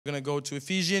We're going to go to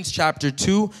Ephesians chapter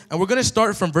 2, and we're going to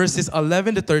start from verses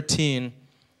 11 to 13,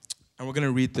 and we're going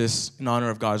to read this in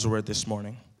honor of God's word this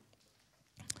morning.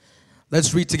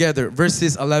 Let's read together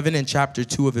verses 11 in chapter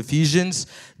 2 of Ephesians.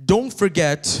 Don't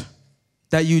forget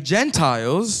that you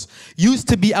Gentiles used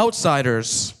to be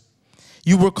outsiders.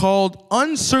 You were called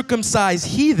uncircumcised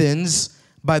heathens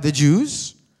by the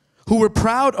Jews, who were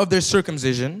proud of their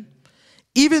circumcision,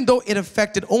 even though it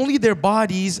affected only their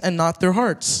bodies and not their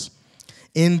hearts.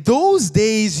 In those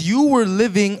days, you were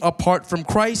living apart from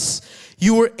Christ.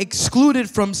 You were excluded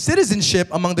from citizenship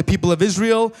among the people of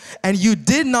Israel, and you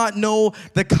did not know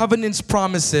the covenant's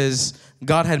promises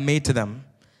God had made to them.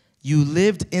 You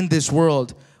lived in this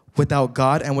world without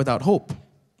God and without hope.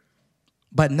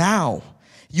 But now,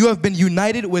 you have been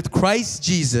united with Christ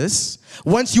Jesus.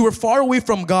 Once you were far away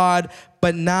from God,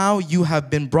 but now you have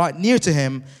been brought near to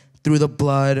Him through the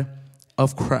blood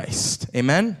of Christ.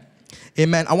 Amen?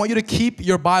 Amen. I want you to keep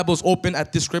your Bibles open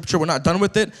at this scripture. We're not done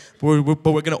with it, but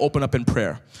we're going to open up in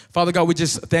prayer. Father God, we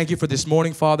just thank you for this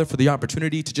morning, Father, for the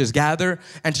opportunity to just gather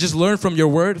and to just learn from your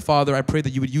word. Father, I pray that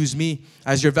you would use me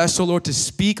as your vessel, Lord, to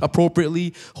speak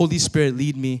appropriately. Holy Spirit,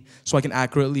 lead me so I can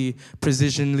accurately,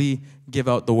 precisionally give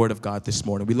out the word of God this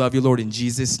morning. We love you, Lord. In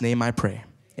Jesus' name I pray.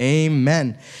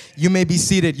 Amen. You may be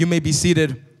seated. You may be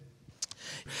seated.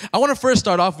 I want to first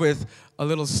start off with a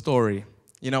little story.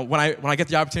 You know, when I get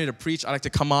the opportunity to preach, I like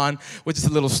to come on with just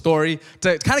a little story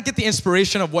to kind of get the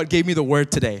inspiration of what gave me the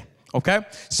word today, okay?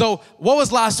 So what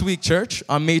was last week, church,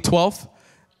 on May 12th?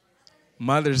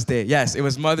 Mother's Day. Yes, it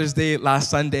was Mother's Day last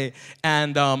Sunday.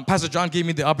 And Pastor John gave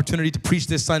me the opportunity to preach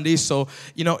this Sunday. So,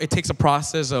 you know, it takes a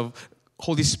process of,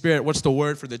 Holy Spirit, what's the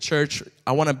word for the church?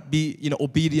 I want to be,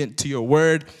 obedient to your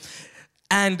word.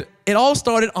 And it all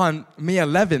started on May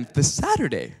 11th, this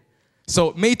Saturday.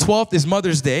 So May 12th is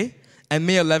Mother's Day. And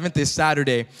May 11th is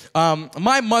Saturday.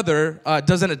 My mother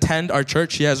doesn't attend our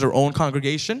church. She has her own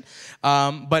congregation.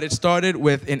 But it started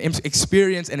with an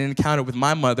experience and an encounter with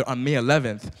my mother on May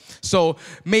 11th. So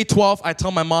May 12th, I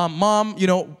tell my mom,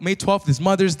 May 12th is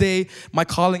Mother's Day. My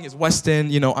calling is Weston.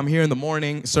 I'm here in the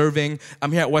morning serving.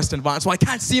 I'm here at Weston Vaughan. So I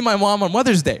can't see my mom on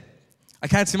Mother's Day.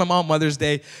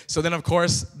 So then, of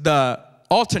course, the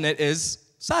alternate is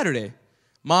Saturday.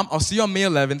 Mom, I'll see you on May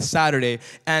 11th, Saturday.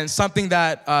 And something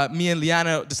that me and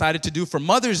Liana decided to do for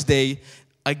Mother's Day,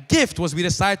 a gift, was we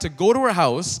decided to go to her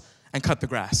house and cut the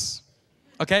grass.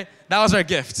 Okay? That was our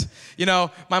gift.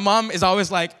 My mom is always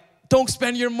like, don't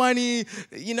spend your money.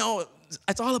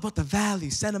 It's all about the value,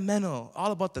 sentimental,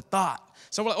 all about the thought.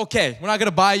 So we're like, okay, we're not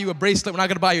going to buy you a bracelet. We're not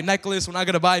going to buy you a necklace. We're going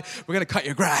to cut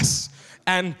your grass.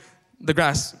 And the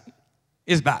grass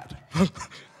is bad.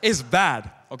 It's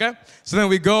bad, okay? So then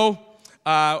we go.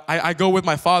 I go with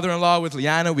my father-in-law, with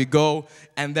Liana. We go,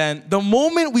 and then the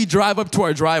moment we drive up to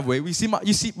our driveway, we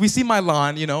see my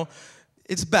lawn.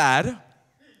 It's bad.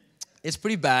 It's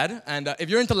pretty bad. And if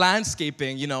you're into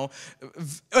landscaping,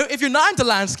 if you're not into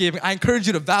landscaping, I encourage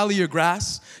you to value your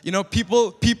grass.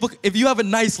 People. If you have a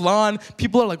nice lawn,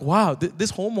 people are like, wow,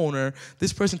 this homeowner,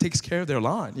 this person takes care of their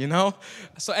lawn.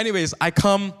 So, anyways, I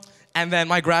come, and then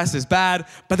my grass is bad.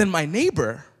 But then my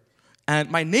neighbor's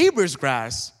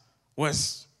grass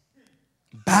was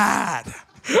bad.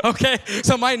 Okay,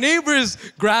 so my neighbor's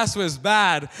grass was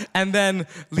bad, and then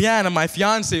Liana, my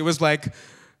fiance, was like,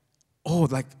 oh,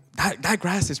 like that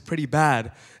grass is pretty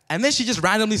bad. And then she just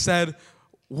randomly said,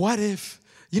 what if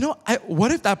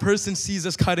that person sees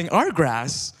us cutting our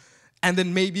grass and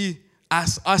then maybe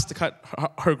asks us to cut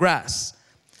her grass?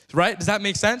 Right? Does that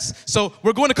make sense? So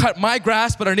we're going to cut my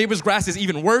grass, but our neighbor's grass is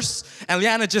even worse. And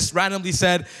Liana just randomly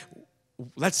said,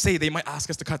 let's say they might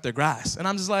ask us to cut their grass. And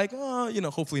I'm just like, oh,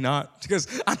 hopefully not. Because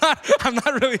I'm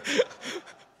not really,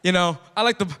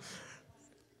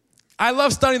 I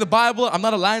love studying the Bible. I'm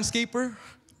not a landscaper.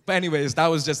 But anyways, that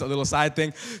was just a little side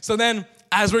thing. So then,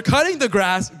 as we're cutting the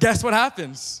grass, guess what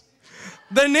happens?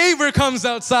 The neighbor comes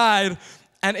outside,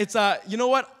 and it's, you know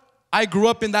what? I grew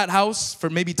up in that house for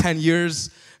maybe 10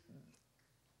 years.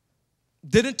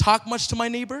 Didn't talk much to my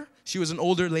neighbor. She was an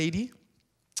older lady,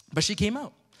 but she came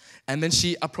out. And then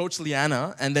she approached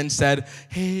Liana and then said,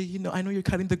 hey, I know you're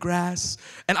cutting the grass.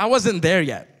 And I wasn't there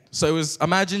yet. So it was,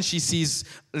 imagine she sees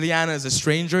Liana as a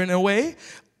stranger in a way.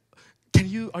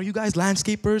 Are you guys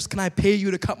landscapers? Can I pay you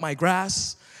to cut my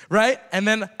grass? Right? And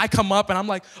then I come up and I'm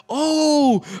like,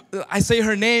 oh, I say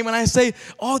her name and I say,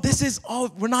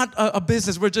 we're not a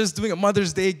business. We're just doing a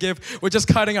Mother's Day gift. We're just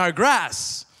cutting our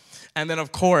grass. And then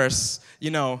of course,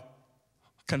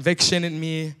 conviction in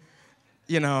me,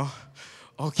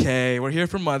 okay, we're here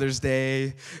for Mother's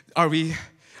Day. Are we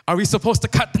are we supposed to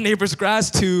cut the neighbor's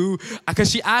grass too? Because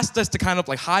she asked us to kind of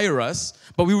like hire us,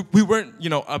 but we weren't, you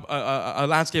know, a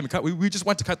landscaping cut. We just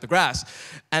went to cut the grass.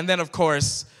 And then, of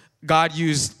course, God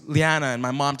used Liana and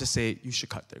my mom to say, you should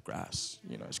cut their grass.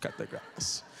 You know, you should cut their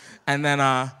grass. And then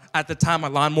at the time, my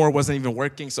lawnmower wasn't even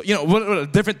working. So, you know,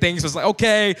 different things. It was like,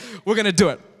 okay, we're going to do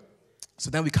it. So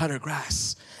then we cut her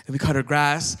grass. And we cut her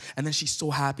grass. And then she's so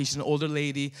happy. She's an older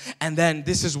lady. And then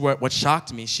this is what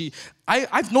shocked me.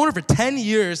 I've known her for 10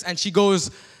 years. And she goes,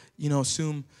 you know,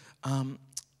 Soom, and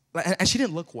she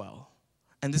didn't look well.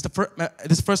 And this is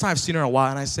the first time I've seen her in a while.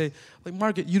 And I say, like,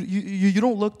 Margaret, you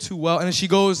don't look too well. And then she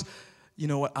goes, you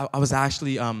know what, I was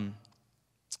actually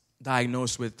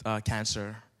diagnosed with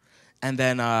cancer. And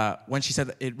then when she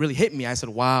said it really hit me, I said,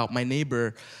 wow, my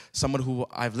neighbor, someone who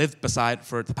I've lived beside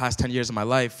for the past 10 years of my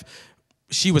life,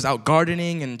 she was out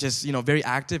gardening and just, you know, very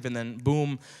active. And then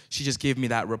boom, she just gave me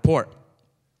that report.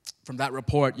 From that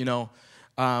report, you know,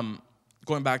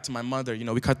 going back to my mother, you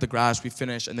know, we cut the grass, we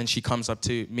finished, and then she comes up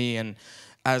to me, and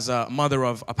as a mother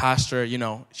of a pastor, you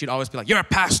know, she'd always be like, you're a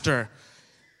pastor.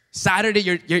 Saturday,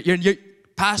 your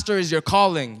pastor is your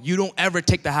calling. You don't ever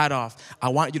take the hat off. I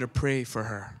want you to pray for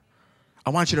her.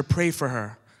 I want you to pray for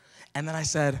her. And then I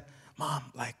said, Mom,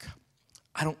 like,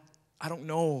 I don't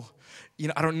know. You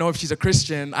know, I don't know if she's a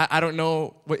Christian. I don't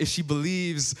know if she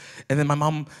believes. And then my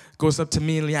mom goes up to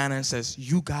me and Liana and says,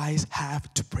 you guys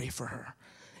have to pray for her.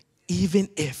 Even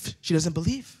if she doesn't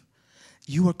believe,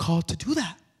 you are called to do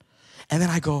that. And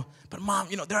then I go, but Mom,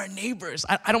 you know, there are neighbors.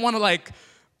 I don't want to like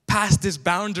pass this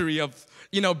boundary of,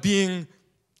 you know, being,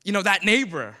 you know, that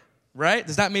neighbor, right?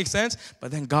 Does that make sense? But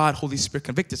then God, Holy Spirit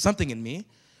convicted something in me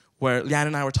where Liana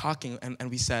and I were talking and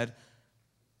we said,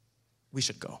 we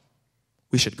should go.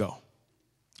 We should go.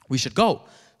 We should go.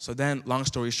 So then, long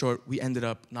story short, we ended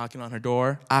up knocking on her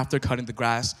door after cutting the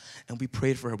grass, and we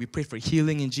prayed for her. We prayed for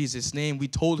healing in Jesus' name. We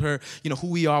told her, you know, who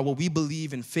we are, what we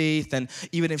believe in faith, and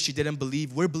even if she didn't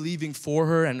believe, we're believing for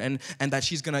her, and that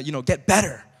she's gonna, you know, get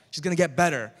better. She's gonna get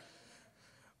better.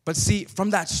 But see, from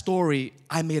that story,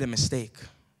 I made a mistake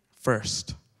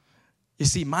first. You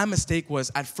see, my mistake was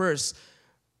at first,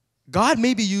 God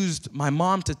maybe used my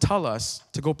mom to tell us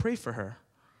to go pray for her.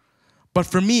 But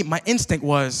for me, my instinct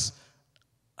was,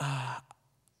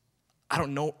 I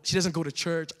don't know. She doesn't go to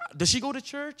church. Does she go to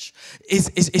church?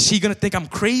 Is she gonna think I'm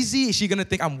crazy? Is she gonna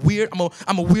think I'm weird?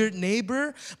 I'm a weird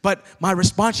neighbor? But my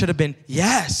response should have been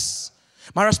yes.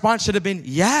 My response should have been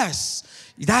yes.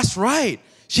 That's right.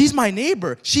 She's my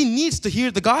neighbor. She needs to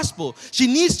hear the gospel. She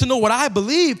needs to know what I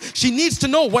believe. She needs to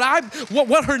know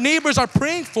what her neighbors are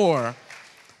praying for,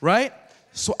 right?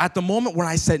 So at the moment when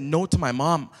I said no to my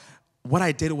mom, what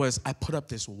I did was I put up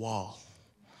this wall.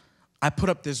 I put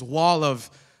up this wall of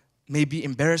maybe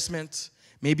embarrassment,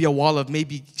 maybe a wall of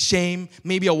maybe shame,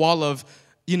 maybe a wall of,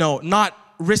 you know, not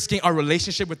risking our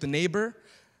relationship with the neighbor.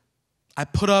 I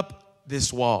put up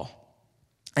this wall.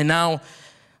 And now,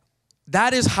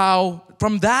 that is how,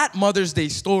 from that Mother's Day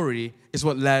story is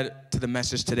what led to the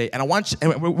message today. And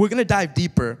we're going to dive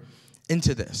deeper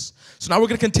into this. So now we're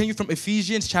going to continue from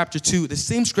Ephesians chapter 2, the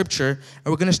same scripture,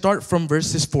 and we're going to start from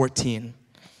verses 14.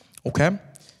 Okay?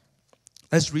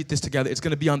 Let's read this together. It's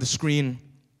going to be on the screen.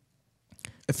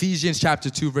 Ephesians chapter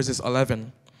 2, verses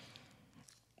 11.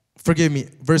 Forgive me,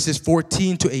 verses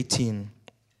 14 to 18.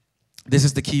 This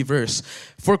is the key verse.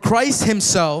 For Christ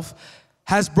himself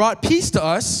has brought peace to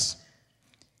us.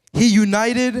 He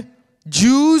united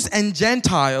Jews and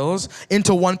Gentiles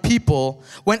into one people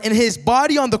when in his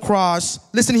body on the cross,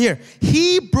 listen here,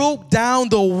 he broke down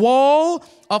the wall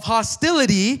of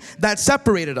hostility that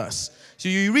separated us. So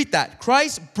you read that.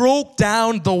 Christ broke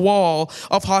down the wall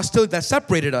of hostility that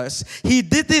separated us. He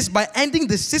did this by ending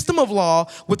the system of law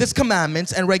with its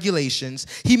commandments and regulations.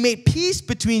 He made peace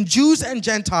between Jews and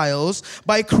Gentiles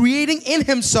by creating in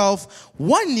himself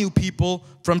one new people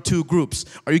from two groups.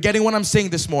 Are you getting what I'm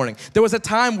saying this morning? There was a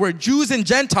time where Jews and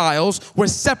Gentiles were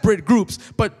separate groups,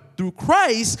 but through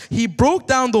Christ, he broke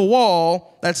down the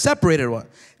wall that separated one.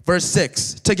 Verse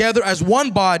 6, together as one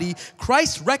body,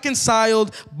 Christ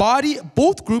reconciled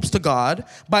both groups to God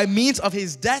by means of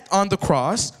his death on the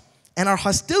cross, and our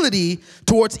hostility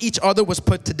towards each other was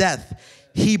put to death.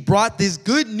 He brought this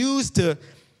good news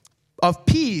of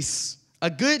peace, a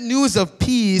good news of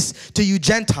peace to you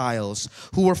Gentiles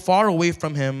who were far away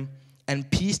from him, and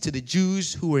peace to the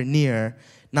Jews who were near.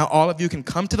 Now all of you can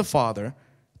come to the Father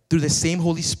through the same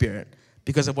Holy Spirit,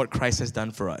 because of what Christ has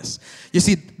done for us. You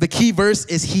see, the key verse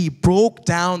is he broke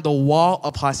down the wall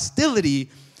of hostility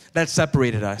that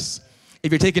separated us.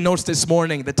 If you're taking notes this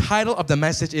morning, the title of the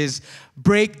message is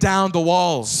Break Down the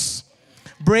Walls.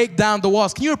 Break down the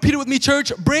walls. Can you repeat it with me,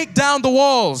 church? Break down the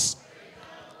walls.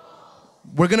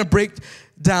 we're going to break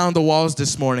down the walls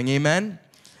this morning. Amen?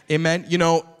 Amen. You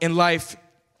know, in life,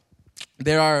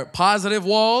 there are positive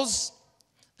walls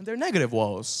and there are negative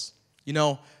walls. You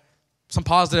know, some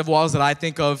positive walls that I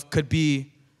think of could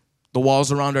be the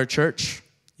walls around our church.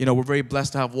 You know, we're very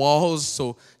blessed to have walls,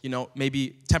 so, you know,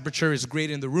 maybe temperature is great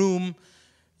in the room.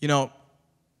 You know,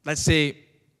 let's say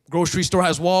grocery store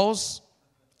has walls.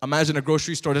 Imagine a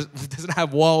grocery store doesn't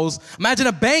have walls. Imagine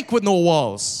a bank with no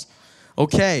walls.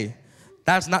 Okay,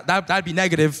 that'd be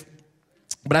negative,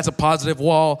 but that's a positive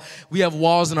wall. We have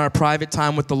walls in our private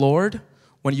time with the Lord.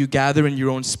 When you gather in your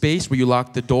own space where you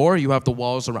lock the door, you have the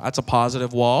walls around. That's a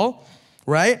positive wall,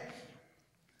 right?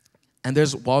 And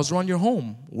there's walls around your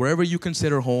home. Wherever you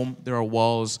consider home, there are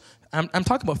walls. I'm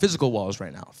talking about physical walls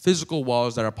right now. Physical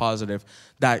walls that are positive,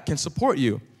 that can support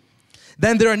you.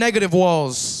 Then there are negative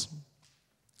walls.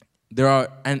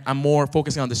 And I'm more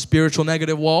focusing on the spiritual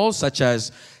negative walls, such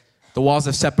as the walls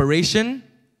of separation,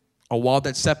 a wall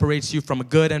that separates you from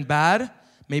good and bad.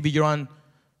 Maybe you're on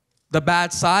the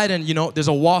bad side and, you know, there's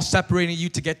a wall separating you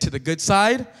to get to the good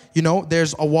side. You know,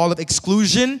 there's a wall of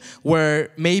exclusion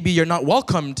where maybe you're not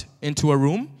welcomed into a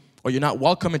room or you're not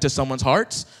welcome into someone's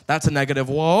hearts. That's a negative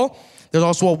wall. There's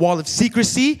also a wall of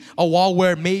secrecy, a wall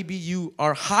where maybe you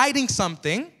are hiding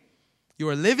something. You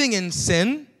are living in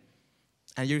sin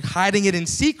and you're hiding it in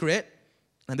secret,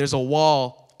 and there's a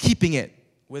wall keeping it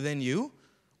within you,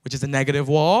 which is a negative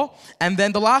wall. And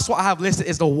then the last wall I have listed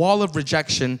is the wall of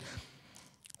rejection,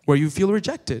 where you feel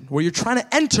rejected, where you're trying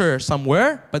to enter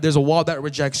somewhere, but there's a wall that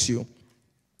rejects you.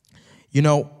 You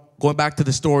know, going back to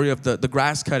the story of the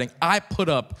grass cutting, I put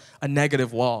up a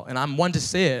negative wall, and I'm one to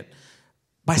say it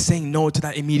by saying no to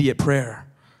that immediate prayer.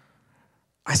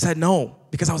 I said no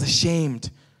because I was ashamed,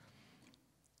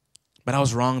 but I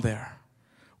was wrong there.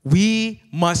 We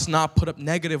must not put up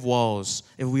negative walls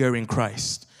if we are in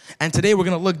Christ. And today we're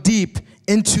going to look deep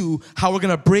into how we're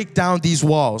going to break down these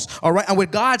walls. All right? And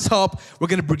with God's help, we're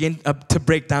going to begin to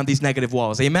break down these negative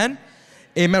walls. Amen?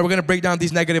 Amen. We're going to break down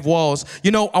these negative walls.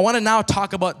 You know, I want to now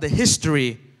talk about the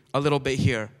history a little bit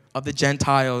here of the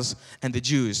Gentiles and the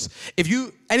Jews.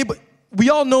 We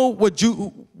all know what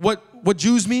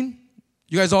Jews mean?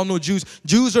 You guys all know Jews.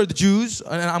 Jews are the Jews,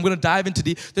 and I'm going to dive into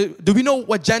do we know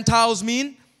what Gentiles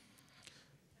mean?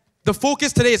 The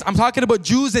focus today is I'm talking about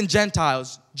Jews and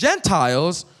Gentiles.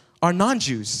 Gentiles are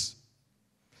non-Jews.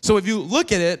 So if you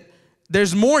look at it,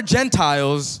 there's more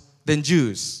Gentiles than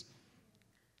Jews.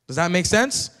 Does that make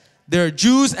sense? There are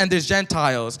Jews and there's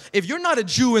Gentiles. If you're not a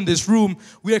Jew in this room,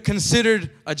 we are considered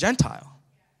a Gentile.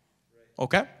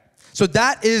 Okay? So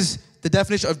that is the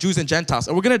definition of Jews and Gentiles.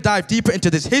 And we're going to dive deeper into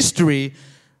this history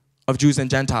of Jews and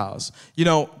Gentiles. You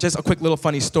know, just a quick little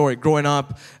funny story. Growing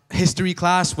up, history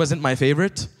class wasn't my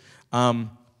favorite.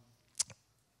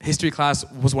 History class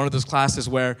was one of those classes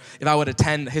where if I would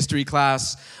attend history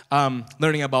class,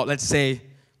 learning about, let's say,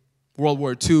 World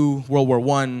War II, World War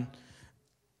I,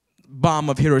 bomb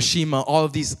of Hiroshima, all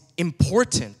of these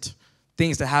important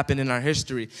things that happened in our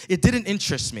history, it didn't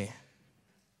interest me.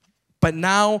 But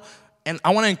now, and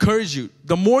I want to encourage you,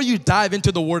 the more you dive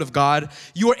into the Word of God,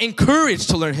 you are encouraged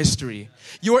to learn history.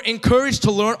 You are encouraged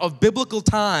to learn of biblical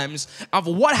times, of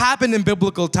what happened in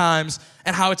biblical times,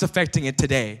 and how it's affecting it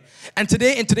today. And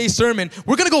today, in today's sermon,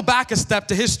 we're going to go back a step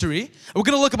to history. We're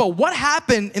going to look about what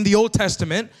happened in the Old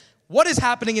Testament, what is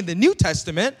happening in the New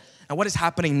Testament, and what is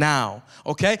happening now,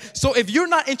 okay? So if you're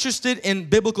not interested in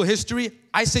biblical history,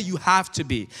 I say you have to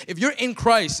be. If you're in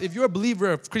Christ, if you're a believer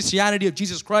of Christianity, of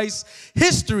Jesus Christ,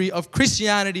 history of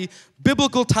Christianity,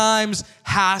 biblical times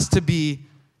has to be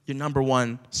your number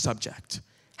one subject.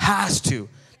 Has to.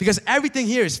 Because everything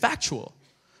here is factual.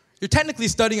 You're technically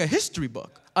studying a history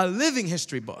book, a living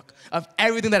history book of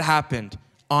everything that happened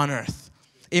on earth.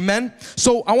 Amen?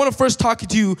 So I want to first talk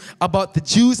to you about the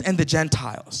Jews and the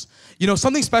Gentiles. You know,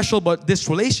 something special about this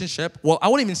relationship, well, I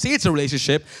wouldn't even say it's a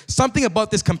relationship. Something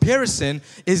about this comparison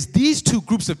is these two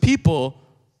groups of people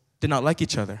did not like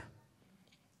each other.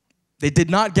 They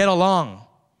did not get along.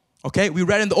 Okay? We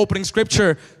read in the opening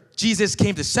scripture, Jesus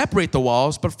came to separate the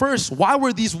walls. But first, why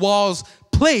were these walls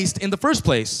placed in the first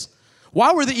place?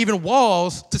 Why were there even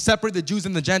walls to separate the Jews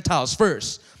and the Gentiles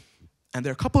first? And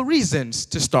there are a couple of reasons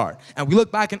to start. And we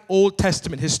look back in Old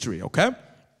Testament history, okay?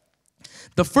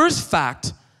 The first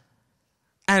fact,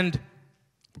 and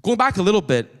going back a little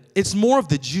bit, it's more of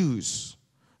the Jews.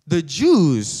 The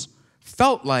Jews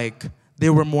felt like they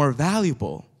were more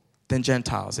valuable than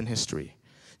Gentiles in history.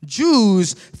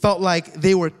 Jews felt like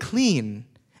they were clean,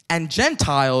 and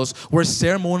Gentiles were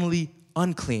ceremonially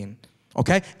unclean,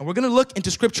 okay? And we're going to look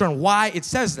into scripture on why it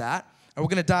says that, and we're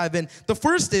going to dive in. The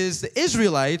first is the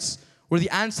Israelites were the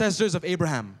ancestors of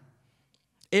Abraham.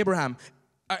 Abraham.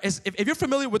 if you're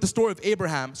familiar with the story of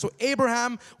Abraham, so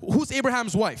Abraham, who's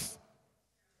Abraham's wife?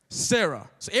 Sarah.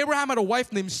 So Abraham had a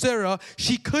wife named Sarah.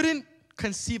 She couldn't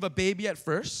conceive a baby at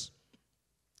first.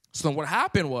 So then what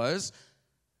happened was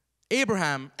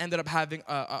Abraham ended up having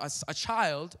a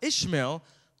child, Ishmael,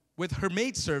 with her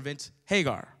maidservant,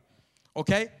 Hagar.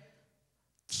 Okay?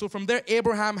 So from there,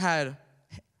 Abraham had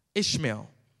Ishmael.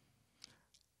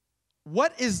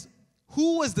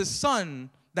 Who was the son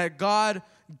that God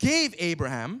gave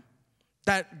Abraham,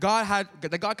 that God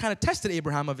kind of tested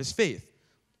Abraham of his faith?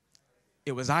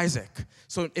 It was Isaac.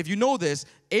 So if you know this,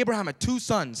 Abraham had 2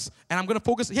 sons, and I'm going to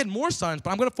focus, he had more sons,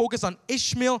 but I'm going to focus on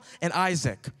Ishmael and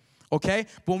Isaac, okay?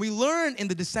 But when we learn in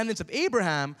the descendants of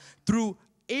Abraham, through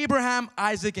Abraham,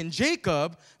 Isaac, and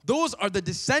Jacob, those are the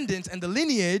descendants and the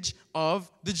lineage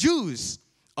of the Jews,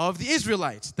 of the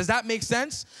Israelites. Does that make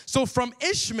sense? So from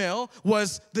Ishmael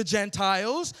was the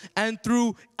Gentiles, and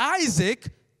through Isaac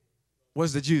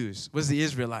was the Jews, was the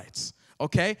Israelites.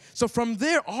 Okay? So from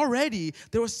there already,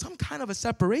 there was some kind of a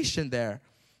separation there.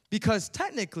 Because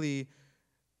technically,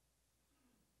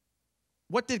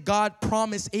 what did God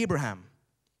promise Abraham?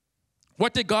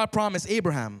 What did God promise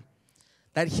Abraham?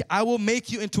 That I will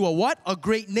make you into a what? A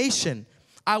great nation.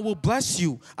 I will bless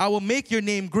you. I will make your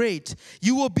name great.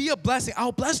 You will be a blessing. I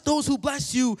will bless those who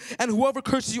bless you. And whoever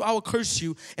curses you, I will curse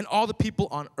you. And all the people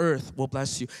on earth will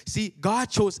bless you. See, God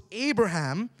chose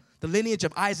Abraham, the lineage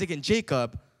of Isaac and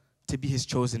Jacob, to be his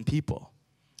chosen people,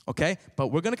 okay? But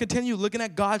we're going to continue looking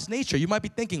at God's nature. You might be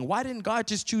thinking, why didn't God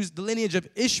just choose the lineage of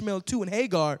Ishmael too and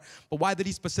Hagar? But why did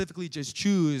he specifically just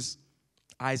choose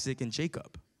Isaac and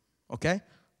Jacob, okay?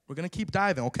 We're going to keep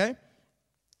diving, okay?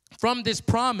 From this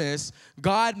promise,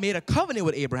 God made a covenant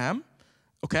with Abraham,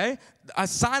 okay? A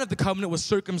sign of the covenant was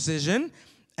circumcision,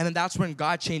 and then that's when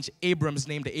God changed Abram's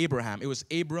name to Abraham. It was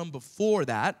Abram before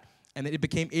that, and then it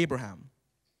became Abraham.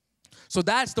 So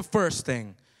that's the first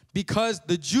thing. Because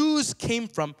the Jews came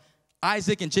from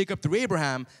Isaac and Jacob through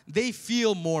Abraham, they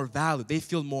feel more valued. They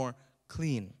feel more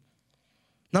clean.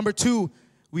 Number 2,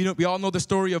 we all know the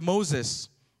story of Moses,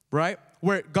 right?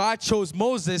 Where God chose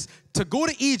Moses to go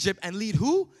to Egypt and lead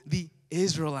who? The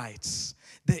Israelites.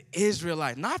 The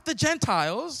Israelites. Not the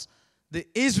Gentiles. The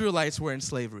Israelites were in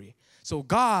slavery. So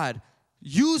God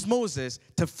used Moses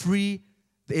to free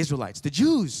the Israelites. The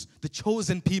Jews, the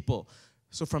chosen people.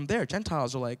 So from there,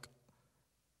 Gentiles are like,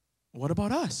 what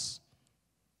about us?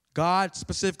 God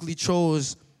specifically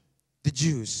chose the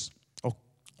Jews,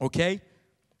 okay?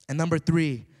 And number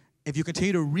 3, if you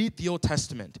continue to read the Old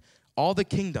Testament, all the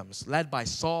kingdoms led by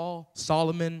Saul,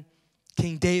 Solomon,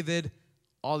 King David,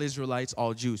 all Israelites,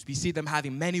 all Jews. We see them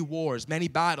having many wars, many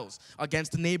battles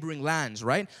against the neighboring lands,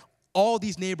 right? All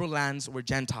these neighboring lands were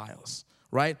Gentiles,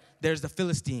 right? There's the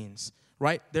Philistines,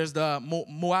 right? There's the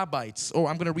Moabites,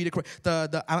 I'm going to read it correct.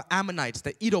 The Ammonites,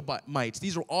 the Edomites.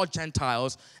 These are all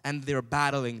Gentiles, and they're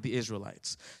battling the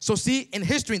Israelites. So see, in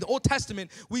history, in the Old Testament,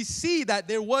 we see that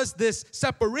there was this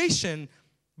separation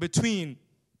between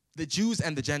the Jews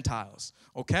and the Gentiles,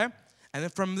 okay? And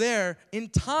then from there, in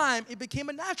time, it became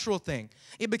a natural thing.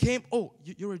 It became,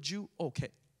 you're a Jew? Okay,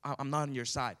 I'm not on your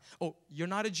side. Oh, you're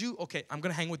not a Jew? Okay, I'm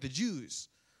going to hang with the Jews,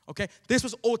 okay? This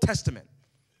was Old Testament.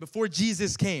 Before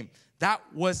Jesus came, that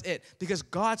was it. Because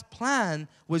God's plan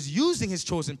was using his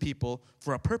chosen people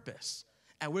for a purpose.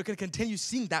 And we're going to continue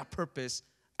seeing that purpose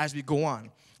as we go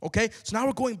on. Okay? So now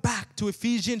we're going back to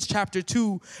Ephesians chapter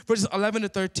 2, verses 11 to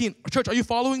 13. Church, are you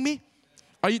following me?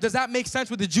 Does that make sense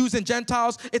with the Jews and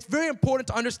Gentiles? It's very important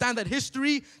to understand that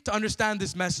history to understand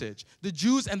this message. The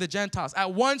Jews and the Gentiles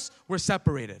at once were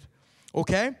separated.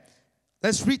 Okay?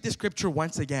 Let's read the scripture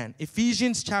once again.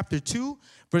 Ephesians chapter 2,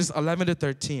 verses 11 to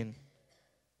 13.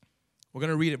 We're going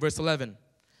to read it, verse 11.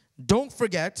 Don't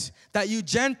forget that you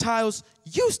Gentiles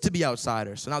used to be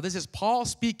outsiders. So now this is Paul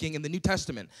speaking in the New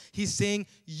Testament. He's saying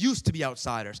used to be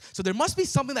outsiders. So there must be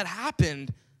something that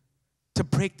happened to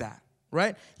break that,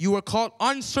 right? You were called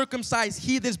uncircumcised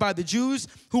heathens by the Jews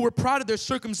who were proud of their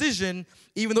circumcision,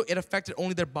 even though it affected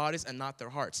only their bodies and not their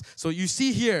hearts. So you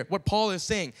see here what Paul is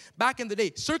saying. Back in the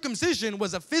day, circumcision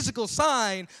was a physical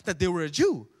sign that they were a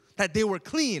Jew, that they were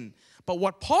clean. But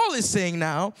what Paul is saying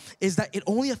now is that it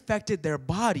only affected their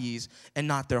bodies and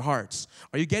not their hearts.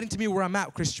 Are you getting to me where I'm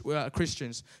at,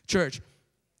 Christians? Church,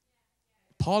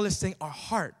 Paul is saying our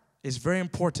heart is very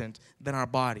important than our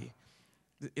body.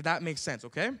 If that makes sense,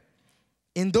 okay?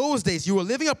 In those days, you were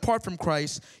living apart from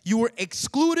Christ. You were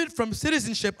excluded from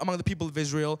citizenship among the people of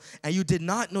Israel, and you did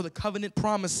not know the covenant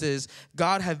promises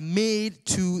God had made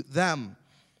to them.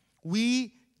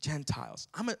 We Gentiles.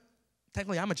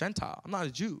 Technically, I'm a Gentile. I'm not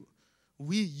a Jew.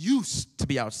 We used to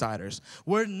be outsiders.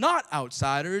 We're not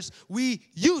outsiders. We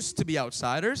used to be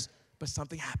outsiders. But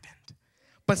something happened.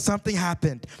 But something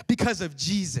happened because of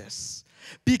Jesus.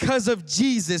 Because of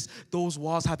Jesus, those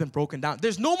walls have been broken down.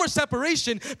 There's no more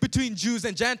separation between Jews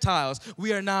and Gentiles.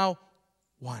 We are now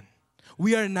one.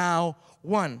 We are now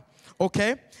one.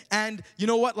 Okay? And you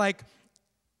know what? Like,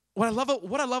 what I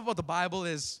love about the Bible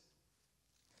is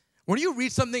when you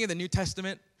read something in the New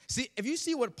Testament, see, if you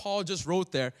see what Paul just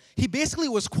wrote there, he basically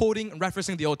was quoting and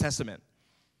referencing the Old Testament.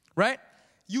 Right?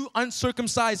 You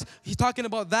uncircumcised, he's talking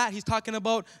about that. He's talking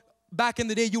about back in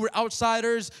the day, you were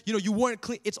outsiders, you weren't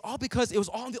clean. It's all because it was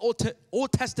all in the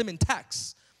Old Testament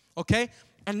text, okay?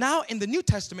 And now in the New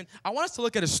Testament, I want us to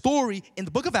look at a story in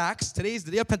the book of Acts. Today is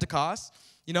the day of Pentecost,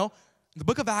 the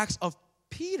book of Acts of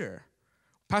Peter.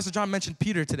 Pastor John mentioned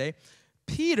Peter today.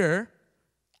 Peter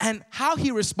and how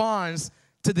he responds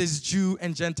to this Jew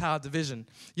and Gentile division.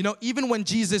 Even when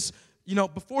Jesus,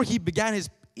 before he began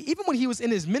even when he was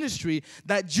in his ministry,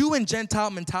 that Jew and Gentile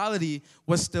mentality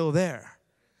was still there.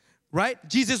 Right?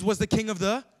 Jesus was the king of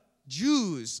the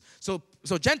Jews. So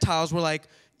Gentiles were like,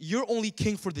 you're only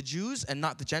king for the Jews and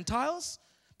not the Gentiles.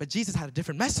 But Jesus had a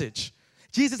different message.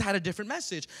 Jesus had a different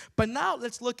message. But now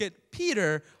let's look at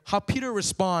Peter, how Peter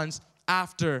responds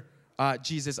after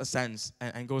Jesus ascends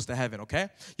and goes to heaven, okay?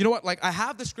 You know what? Like, I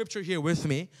have the scripture here with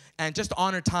me, and just to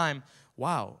honor time,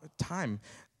 wow, time.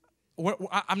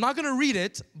 I'm not going to read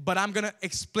it, but I'm going to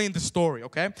explain the story,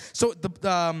 okay? So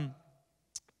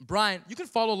Brian, you can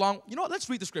follow along. You know what? Let's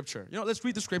read the scripture. Let's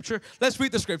read the scripture. Let's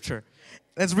read the scripture.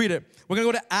 Let's read it. We're going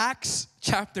to go to Acts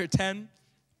chapter 10,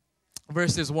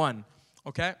 verses 1.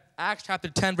 Okay? Acts chapter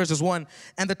 10, verses 1.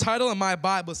 And the title in my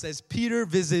Bible says, Peter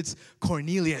visits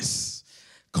Cornelius.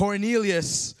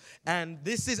 Cornelius. And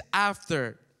this is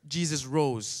after Jesus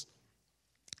rose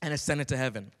and ascended to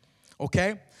heaven.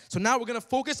 Okay? So now we're going to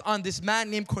focus on this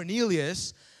man named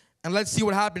Cornelius. And let's see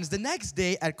what happens. The next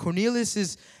day at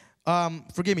Cornelius's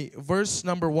verse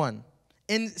number 1.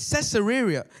 In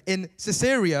Caesarea,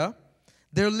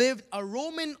 there lived a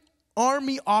Roman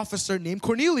army officer named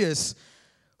Cornelius,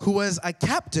 who was a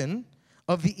captain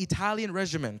of the Italian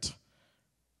regiment.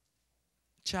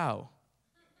 Ciao.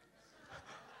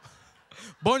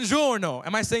 Buongiorno.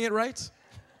 Am I saying it right?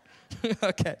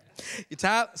 Okay.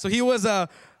 So he was a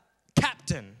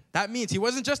captain. That means he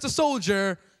wasn't just a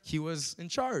soldier. He was in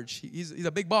charge. He's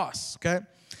a big boss, okay?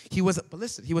 He was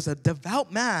a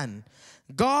devout man,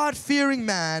 God-fearing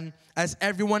man, as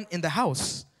everyone in the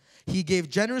house. He gave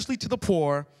generously to the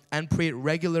poor and prayed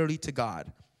regularly to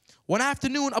God. One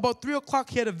afternoon, about 3 o'clock,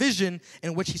 he had a vision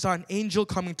in which he saw an angel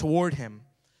coming toward him.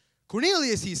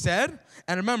 Cornelius, he said,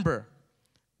 and remember,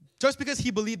 just because he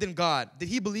believed in God, did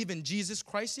he believe in Jesus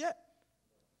Christ yet?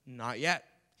 Not yet.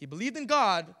 He believed in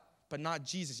God, but not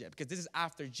Jesus yet, because this is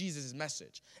after Jesus'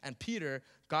 message. And Peter,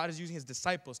 God is using his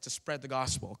disciples to spread the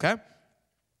gospel, okay?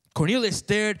 Cornelius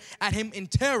stared at him in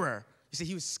terror. You see,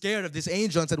 he was scared of this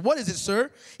angel and said, "What is it, sir?"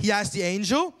 He asked the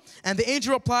angel. And the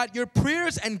angel replied, "Your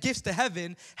prayers and gifts to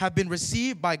heaven have been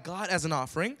received by God as an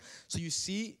offering." So you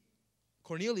see,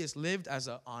 Cornelius lived as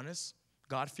an honest,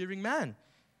 God-fearing man.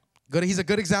 He's a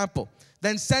good example.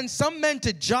 Then send some men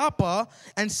to Joppa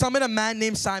and summon a man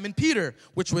named Simon Peter,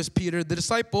 which was Peter the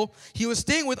disciple. He was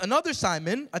staying with another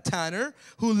Simon, a tanner,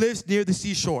 who lives near the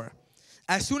seashore.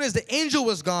 As soon as the angel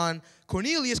was gone,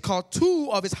 Cornelius called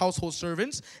 2 of his household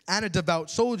servants and a devout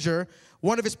soldier,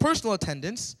 one of his personal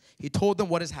attendants. He told them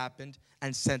what has happened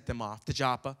and sent them off to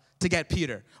Joppa to get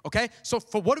Peter. Okay? So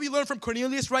for what do we learn from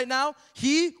Cornelius right now?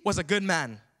 He was a good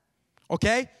man.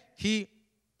 Okay? He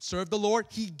served the Lord.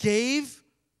 He gave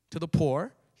to the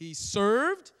poor. He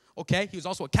served. Okay? He was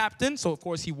also a captain, so of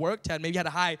course he worked. Maybe had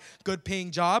a high,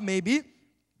 good-paying job, maybe.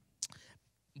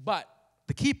 But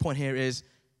the key point here is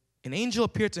an angel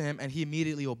appeared to him, and he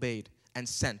immediately obeyed and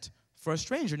sent for a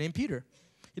stranger named Peter.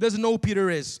 He doesn't know who Peter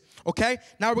is. Okay?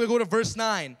 Now we're going to go to verse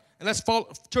 9. And let's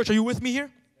follow. Church, are you with me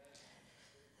here?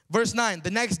 Verse 9.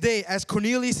 The next day, as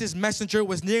Cornelius' messenger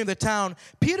was nearing the town,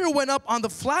 Peter went up on the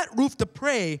flat roof to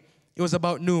pray. It was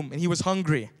about noon, and he was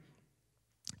hungry.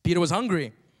 Peter was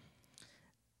hungry.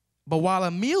 But while a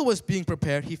meal was being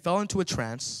prepared, he fell into a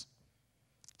trance.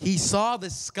 He saw the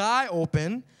sky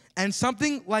open, and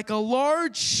something like a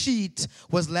large sheet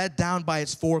was let down by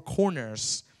its 4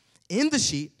 corners. In the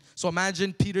sheet, so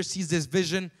imagine Peter sees this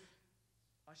vision.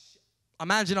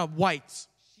 Imagine a white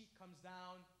sheet comes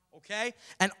down, okay?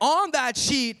 And on that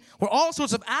sheet were all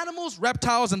sorts of animals,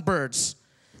 reptiles, and birds.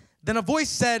 Then a voice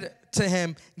said to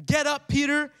him, "Get up,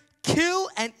 Peter, kill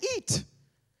and eat."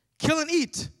 Kill and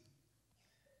eat.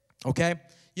 Okay?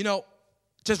 You know,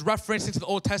 just referencing to the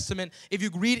Old Testament. If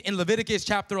you read in Leviticus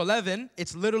chapter 11,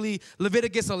 it's literally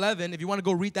Leviticus 11. If you want to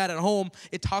go read that at home,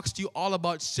 it talks to you all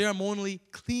about ceremonially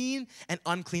clean and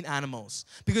unclean animals.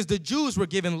 Because the Jews were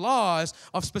given laws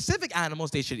of specific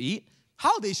animals they should eat,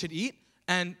 how they should eat,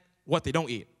 and what they don't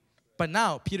eat. But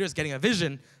now Peter is getting a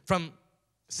vision from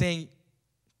saying,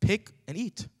 pick and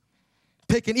eat.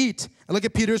 Pick and eat. And look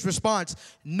at Peter's response.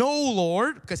 No,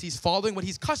 Lord, because he's following what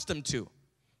he's accustomed to.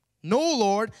 No,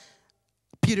 Lord,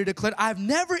 Peter declared, I've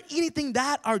never eaten anything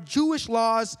that our Jewish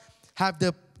laws have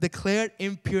declared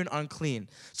impure and unclean.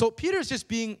 So Peter's just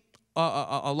being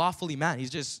a lawfully man. He's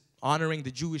just honoring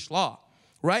the Jewish law,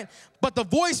 right? But the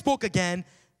voice spoke again,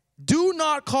 do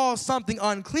not call something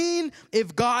unclean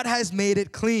if God has made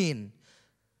it clean.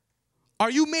 Are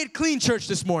you made clean, church,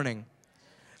 this morning?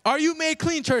 Are you made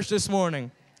clean, church, this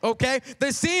morning? Okay?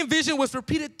 The same vision was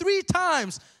repeated 3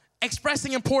 times,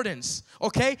 expressing importance,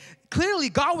 okay? Clearly,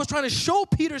 God was trying to show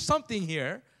Peter something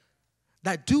here,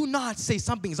 that do not say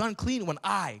something is unclean when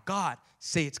I, God,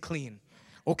 say it's clean,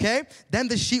 okay? Then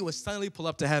the sheet was suddenly pulled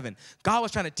up to heaven. God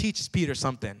was trying to teach Peter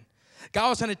something. God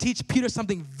was trying to teach Peter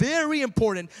something very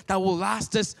important that will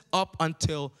last us up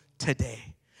until today.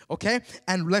 Okay,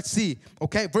 and let's see,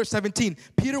 okay, verse 17,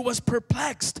 Peter was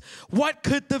perplexed. What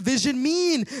could the vision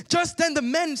mean? Just then the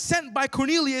men sent by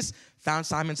Cornelius found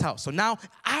Simon's house. So now,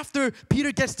 after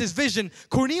Peter gets this vision,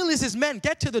 Cornelius' men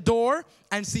get to the door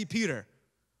and see Peter,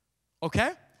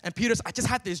 okay? And Peter's, I just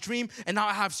had this dream, and now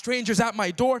I have strangers at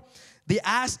my door. They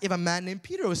asked if a man named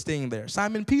Peter was staying there,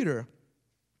 Simon Peter.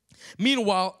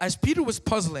 Meanwhile, as Peter was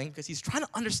puzzling, because he's trying to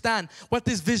understand what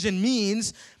this vision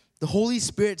means, the Holy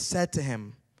Spirit said to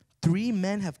him, 3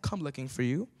 men have come looking for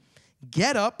you.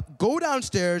 Get up, go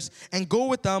downstairs, and go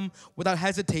with them without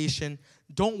hesitation.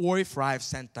 Don't worry, for I have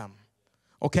sent them.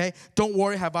 Okay? Don't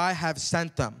worry, I have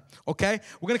sent them. Okay?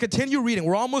 We're going to continue reading.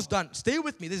 We're almost done. Stay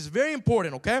with me. This is very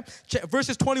important, okay?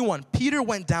 Verses 21. Peter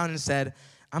went down and said,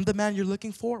 I'm the man you're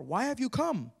looking for. Why have you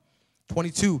come?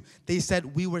 22. They said,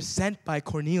 we were sent by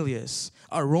Cornelius,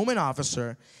 a Roman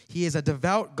officer. He is a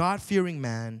devout, God-fearing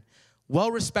man, well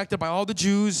respected by all the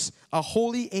Jews. A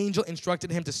holy angel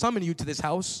instructed him to summon you to this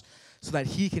house so that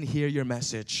he can hear your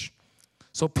message.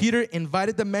 So Peter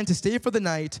invited the men to stay for the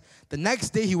night. The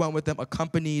next day he went with them,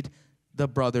 accompanied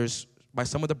by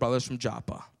some of the brothers from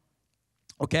Joppa.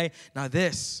 Okay, now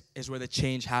this is where the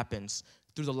change happens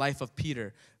through the life of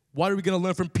Peter. What are we going to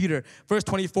learn from Peter? Verse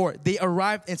 24, they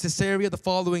arrived in Caesarea the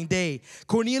following day.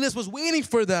 Cornelius was waiting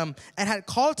for them and had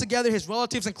called together his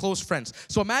relatives and close friends.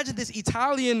 So imagine this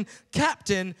Italian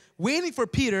captain waiting for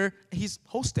Peter. He's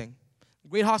hosting.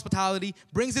 Great hospitality,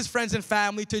 brings his friends and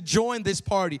family to join this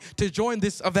party, to join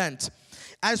this event.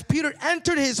 As Peter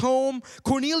entered his home,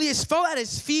 Cornelius fell at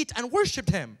his feet and worshiped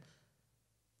him.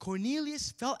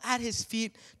 Cornelius fell at his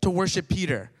feet to worship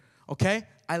Peter. Okay?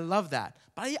 I love that.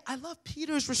 But I love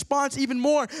Peter's response even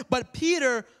more. But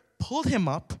Peter pulled him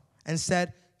up and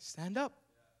said, stand up.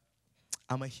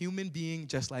 I'm a human being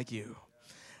just like you.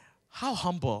 How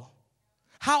humble.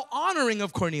 How honoring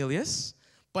of Cornelius,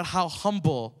 but how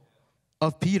humble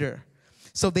of Peter.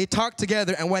 So they talked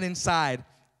together and went inside,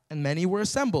 and many were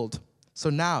assembled. So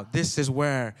now this is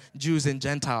where Jews and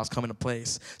Gentiles come into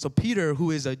place. So Peter,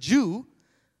 who is a Jew,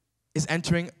 is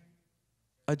entering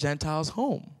a Gentile's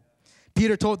home.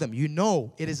 Peter told them, you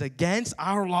know, it is against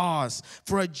our laws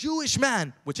for a Jewish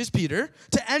man, which is Peter,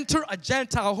 to enter a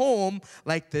Gentile home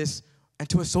like this and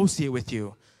to associate with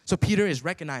you. So Peter is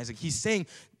recognizing, he's saying,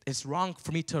 it's wrong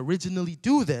for me to originally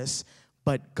do this,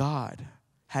 but God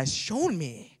has shown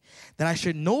me that I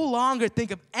should no longer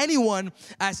think of anyone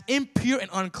as impure and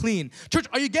unclean. Church,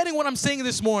 are you getting what I'm saying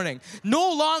this morning?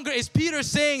 No longer is Peter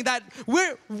saying that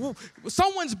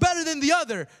someone's better than the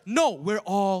other. No, we're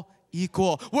all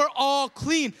equal. We're all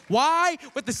clean. Why?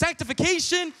 With the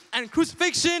sanctification and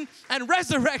crucifixion and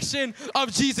resurrection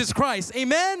of Jesus Christ.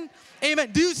 Amen?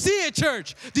 Amen. Do you see it,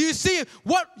 church? Do you see it?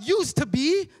 What used to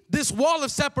be this wall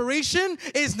of separation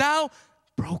is now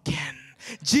broken.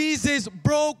 Jesus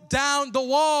broke down the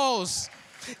walls.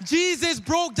 Jesus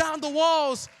broke down the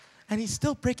walls, and he's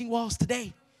still breaking walls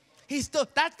today.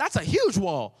 That's a huge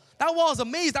wall. That wall is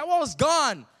amazing. That wall is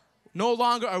gone. No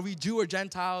longer are we Jew or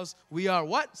Gentiles. We are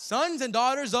what? Sons and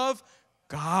daughters of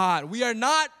God. We are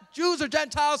not Jews or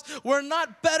Gentiles. We're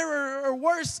not better or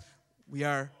worse. We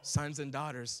are sons and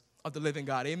daughters of the living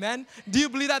God. Amen? Do you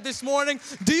believe that this morning?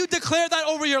 Do you declare that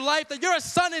over your life, that you're a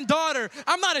son and daughter?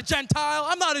 I'm not a Gentile.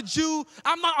 I'm not a Jew.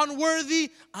 I'm not unworthy.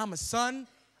 I'm a son.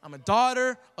 I'm a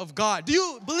daughter of God. Do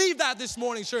you believe that this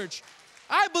morning, church?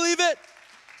 I believe it.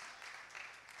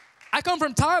 I come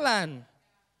from Thailand.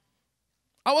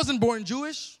 I wasn't born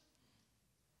Jewish.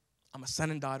 I'm a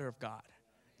son and daughter of God.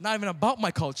 not even about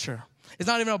my culture. It's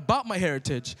not even about my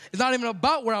heritage. It's not even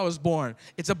about where I was born.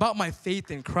 It's about my faith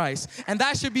in Christ. And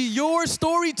that should be your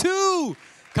story too.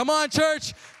 Come on,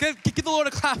 church. Give the Lord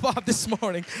a clap off this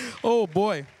morning. Oh,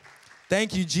 boy.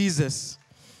 Thank you, Jesus.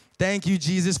 Thank you,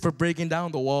 Jesus, for breaking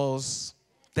down the walls.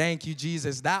 Thank you,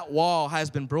 Jesus. That wall has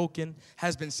been broken,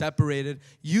 has been separated.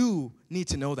 You need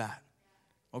to know that,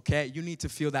 okay? You need to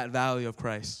feel that value of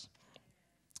Christ.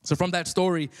 So from that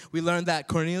story, we learned that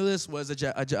Cornelius was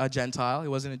a Gentile. He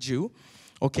wasn't a Jew,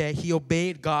 okay? He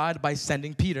obeyed God by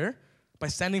sending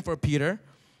for Peter.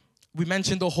 We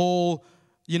mentioned the whole,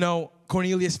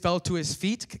 Cornelius fell to his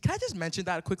feet. Can I just mention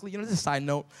that quickly? Just a side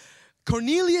note.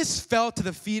 Cornelius fell to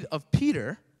the feet of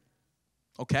Peter,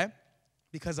 okay,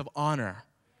 because of honor.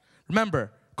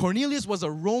 Remember, Cornelius was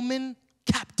a Roman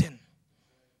captain.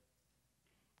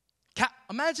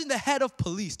 Imagine the head of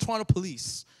police, Toronto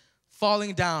police,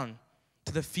 falling down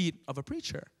to the feet of a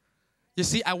preacher. You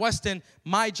see, at Weston,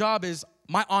 my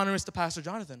honor is to Pastor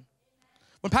Jonathan.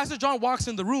 When Pastor John walks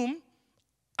in the room,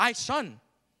 I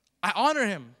honor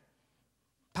him.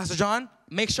 Pastor John,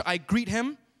 make sure I greet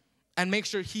him and make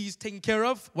sure he's taken care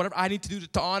of, whatever I need to do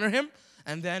to honor him,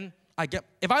 and then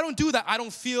if I don't do that, I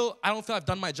don't feel I've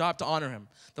done my job to honor him.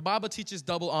 The Bible teaches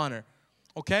double honor,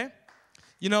 okay?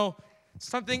 I want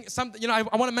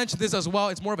to mention this as well.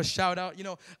 It's more of a shout out.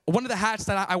 One of the hats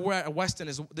that I wear at Weston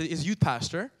is youth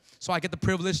pastor. So I get the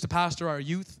privilege to pastor our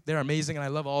youth. They're amazing and I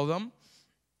love all of them.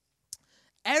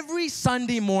 Every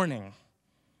Sunday morning,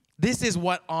 this is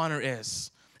what honor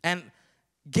is. And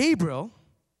Gabriel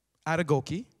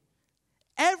Adagoki,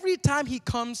 every time he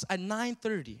comes at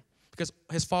 9:30, because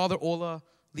his father, Ola,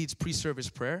 leads pre-service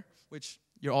prayer, which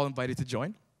you're all invited to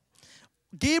join.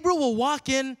 Gabriel will walk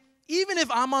in, even if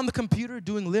I'm on the computer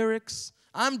doing lyrics,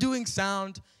 I'm doing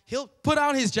sound, he'll put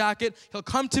on his jacket, he'll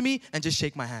come to me and just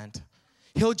shake my hand.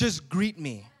 He'll just greet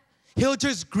me.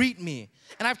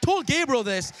 And I've told Gabriel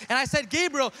this, and I said,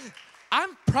 Gabriel,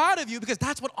 I'm proud of you because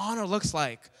that's what honor looks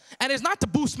like. And it's not to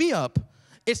boost me up.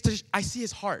 I see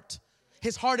his heart.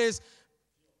 His heart is,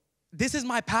 this is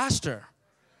my pastor.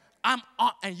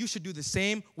 And you should do the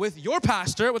same with your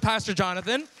pastor, with Pastor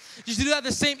Jonathan. You should do that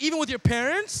the same even with your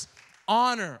parents.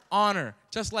 Honor.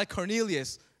 Just like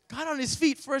Cornelius got on his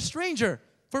feet for a stranger,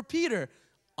 for Peter.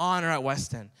 Honor at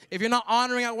Weston. If you're not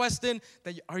honoring at Weston,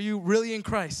 then are you really in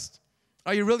Christ?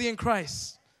 Are you really in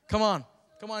Christ? Come on,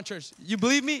 church. You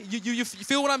believe me? You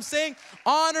feel what I'm saying?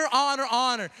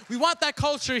 Honor. We want that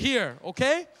culture here,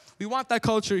 okay? We want that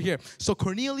culture here. So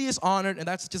Cornelius honored, and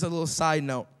that's just a little side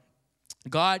note.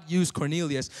 God used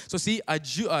Cornelius. So see, a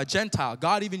Gentile,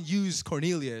 God even used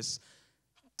Cornelius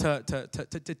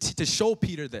to show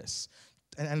Peter this.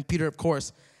 And Peter, of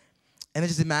course. And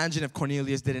just imagine if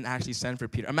Cornelius didn't actually send for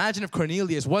Peter. Imagine if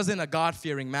Cornelius wasn't a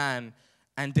God-fearing man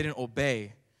and didn't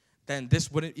obey. Then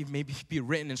this wouldn't even maybe be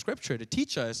written in Scripture to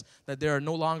teach us that there are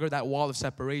no longer that wall of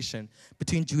separation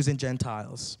between Jews and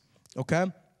Gentiles. Okay?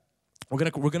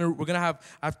 I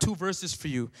have two verses for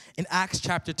you. In Acts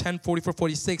chapter 10, 44,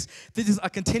 46, this is a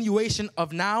continuation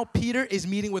of now Peter is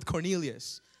meeting with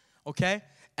Cornelius. Okay?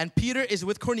 And Peter is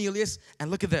with Cornelius,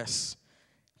 and look at this.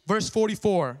 Verse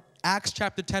 44, Acts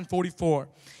chapter 10, 44.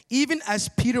 Even as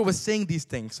Peter was saying these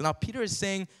things, so now Peter is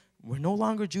saying, we're no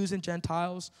longer Jews and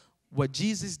Gentiles. What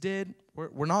Jesus did,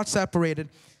 we're not separated.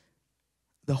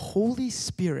 The Holy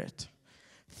Spirit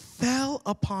fell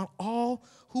upon all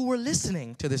who were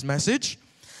listening to this message.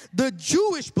 The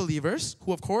Jewish believers,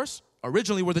 who of course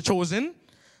originally were the chosen,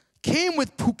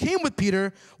 who came with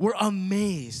Peter, were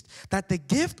amazed that the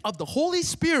gift of the Holy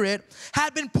Spirit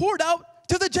had been poured out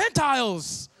to the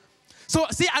Gentiles. So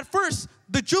see, at first,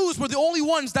 the Jews were the only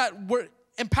ones that were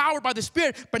empowered by the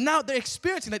Spirit, but now they're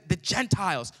experiencing that the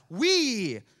Gentiles,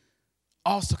 we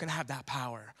also can have that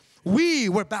power. We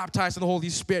were baptized in the Holy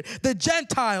Spirit. The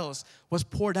Gentiles was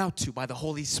poured out to by the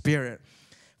Holy Spirit.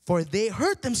 For they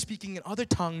heard them speaking in other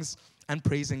tongues and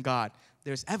praising God.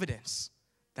 There's evidence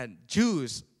that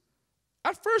Jews,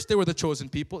 at first they were the chosen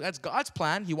people. That's God's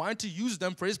plan. He wanted to use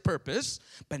them for his purpose.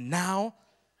 But now,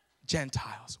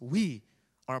 Gentiles, we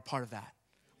are a part of that.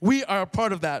 We are a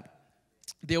part of that.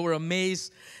 They were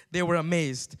amazed.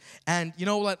 And you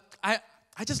know what? I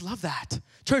just love that.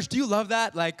 Church, do you love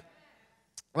that? Like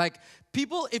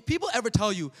people, if people ever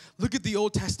tell you, look at the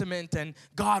Old Testament and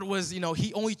God was,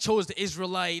 he only chose the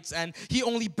Israelites and he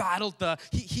only battled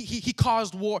he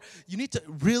caused war. You need to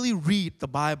really read the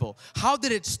Bible. How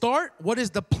did it start? What is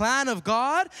the plan of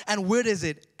God? And where does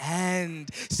it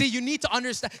end? See, you need to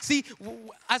understand. See,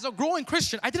 as a growing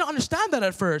Christian, I didn't understand that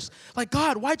at first. Like,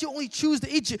 God, why'd you only choose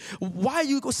the Egypt? Why are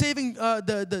you saving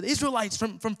the Israelites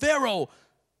from Pharaoh?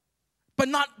 But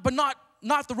not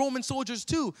not the Roman soldiers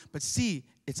too? But see,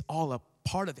 it's all a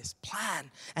part of his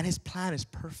plan. And his plan is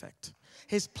perfect.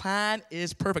 His plan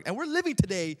is perfect. And we're living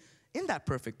today in that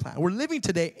perfect plan. We're living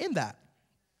today in that.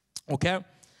 Okay?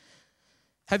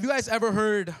 Have you guys ever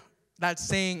heard that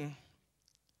saying,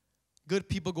 good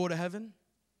people go to heaven?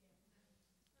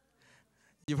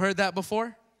 You've heard that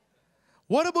before?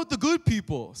 What about the good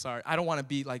people? Sorry, I don't want to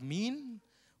be like mean.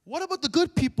 What about the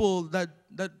good people that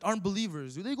aren't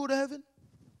believers? Do they go to heaven?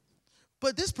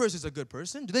 But this person's a good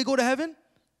person. Do they go to heaven?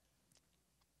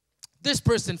 This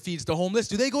person feeds the homeless.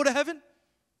 Do they go to heaven?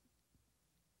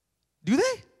 Do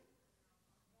they?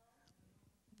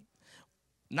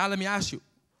 Now let me ask you,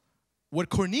 would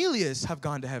Cornelius have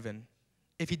gone to heaven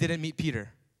if he didn't meet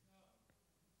Peter?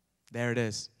 There it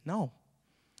is. No.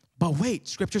 But wait,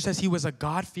 Scripture says he was a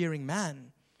God-fearing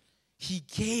man. He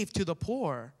gave to the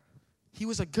poor. He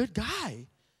was a good guy.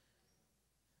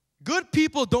 Good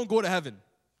people don't go to heaven.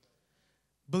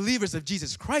 Believers of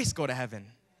Jesus Christ go to heaven.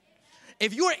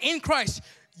 If you are in Christ,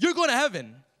 you're going to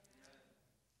heaven.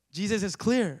 Jesus is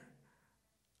clear.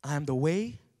 I am the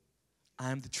way,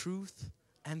 I am the truth,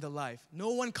 and the life. No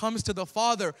one comes to the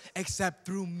Father except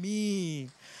through me.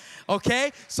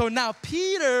 Okay? So now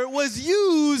Peter was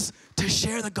used to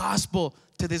share the gospel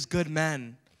to this good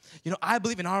man. You know, I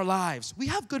believe in our lives, we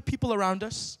have good people around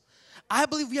us. I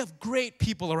believe we have great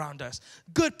people around us.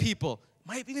 Good people.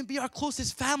 Might even be our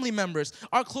closest family members,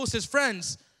 our closest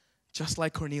friends, just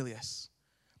like Cornelius.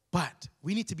 But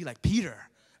we need to be like Peter,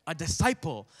 a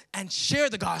disciple, and share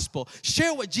the gospel,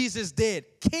 share what Jesus did,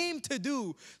 came to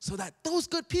do, so that those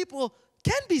good people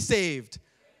can be saved.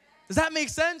 Does that make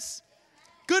sense?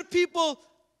 Good people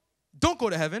don't go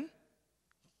to heaven.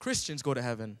 Christians go to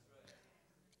heaven.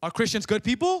 Are Christians good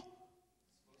people?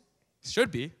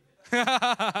 Should be.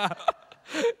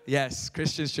 Yes,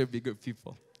 Christians should be good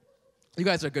people. You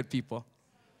guys are good people.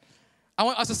 I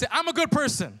want us to say, I'm a good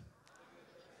person.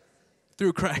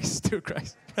 Through Christ, through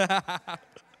Christ.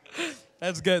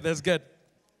 That's good, that's good.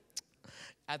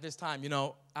 At this time, you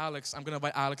know, Alex, I'm going to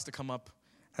invite Alex to come up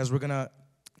as we're going to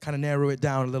kind of narrow it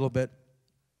down a little bit.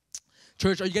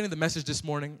 Church, are you getting the message this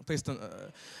morning?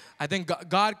 I think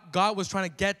God was trying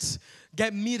to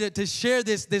get me to share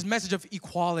this message of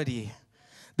equality,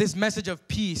 this message of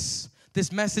peace,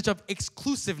 this message of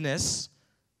exclusiveness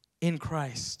in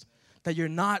Christ, that you're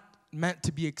not meant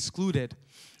to be excluded.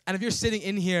 And if you're sitting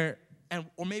in here,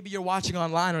 or maybe you're watching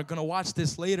online or going to watch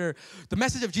this later, the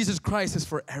message of Jesus Christ is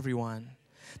for everyone.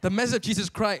 The message of Jesus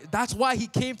Christ, that's why he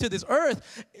came to this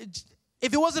earth.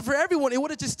 If it wasn't for everyone, it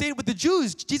would have just stayed with the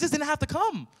Jews. Jesus didn't have to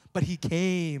come, but he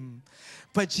came.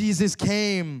 But Jesus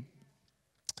came.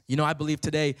 You know, I believe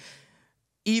today,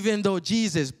 even though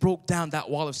Jesus broke down that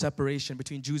wall of separation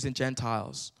between Jews and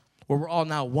Gentiles, where we're all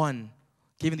now one,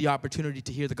 given the opportunity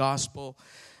to hear the gospel,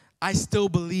 I still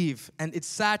believe, and it's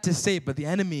sad to say, but the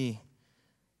enemy,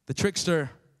 the trickster,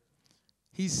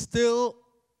 he's still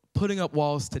putting up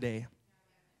walls today.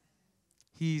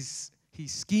 He's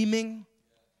scheming.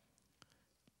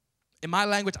 In my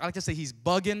language, I like to say he's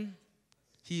bugging.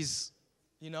 He's,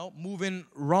 moving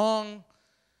wrong.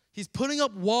 He's putting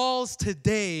up walls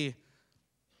today.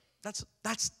 That's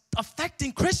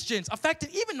affecting Christians, affecting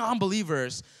even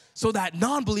non-believers, so that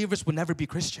non-believers would never be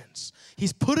Christians.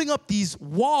 He's putting up these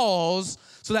walls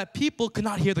so that people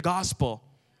cannot hear the gospel.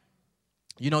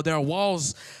 You know, there are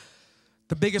walls.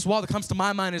 The biggest wall that comes to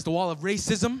my mind is the wall of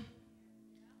racism,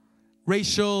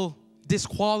 racial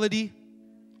disquality.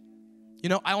 You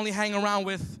know, I only hang around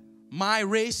with my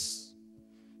race.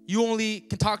 You only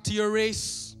can talk to your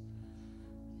race.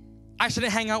 I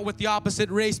shouldn't hang out with the opposite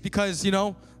race because,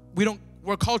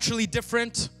 we're culturally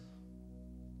different.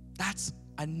 That's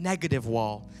a negative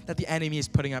wall that the enemy is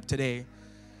putting up today.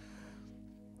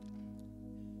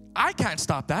 I can't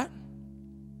stop that.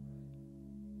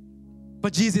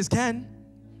 But Jesus can.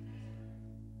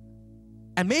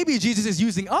 And maybe Jesus is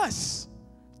using us,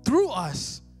 through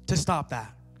us, to stop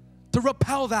that, to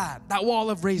repel that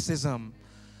wall of racism.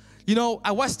 You know,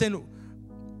 at Weston,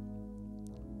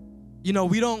 I'm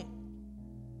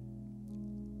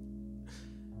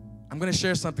going to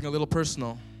share something a little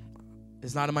personal.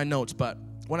 It's not in my notes, but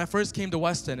when I first came to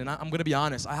Weston, and I'm going to be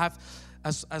honest,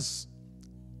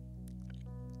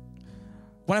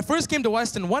 when I first came to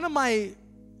Weston, one of my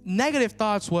negative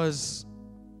thoughts was,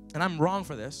 and I'm wrong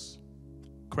for this,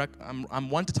 correct? I'm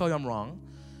one to tell you I'm wrong.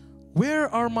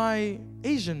 Where are my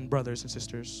Asian brothers and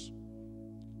sisters?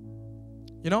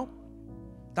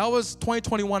 That was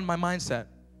 2021, my mindset.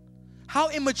 How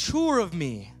immature of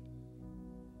me.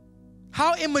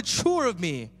 How immature of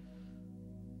me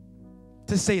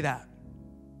to say that.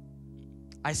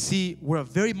 I see we're a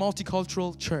very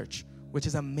multicultural church, which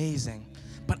is amazing.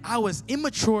 but I was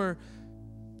immature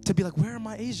to be like, where are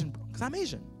my Asian bro? Because I'm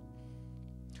Asian.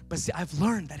 But see, I've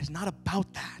learned that it's not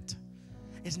about that.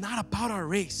 It's not about our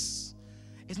race.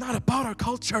 It's not about our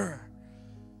culture.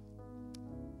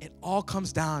 It all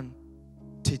comes down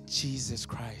to Jesus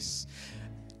Christ.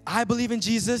 I believe in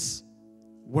Jesus,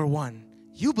 we're one.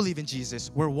 You believe in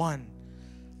Jesus, we're one.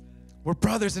 We're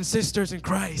brothers and sisters in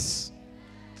Christ.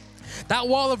 That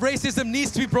wall of racism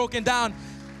needs to be broken down.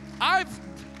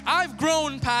 I've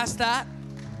grown past that.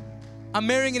 I'm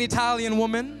marrying an Italian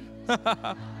woman.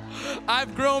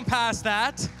 I've grown past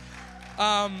that.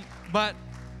 But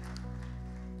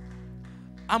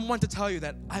I'm one to tell you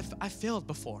that I've failed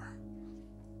before.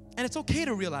 And it's okay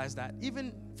to realize that,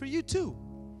 even for you too.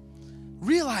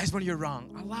 Realize when you're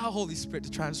wrong. Allow Holy Spirit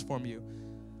to transform you.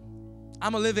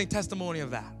 I'm a living testimony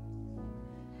of that.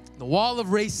 The wall of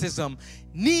racism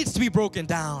needs to be broken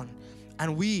down,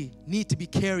 and we need to be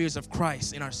carriers of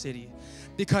Christ in our city,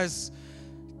 because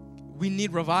we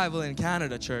need revival in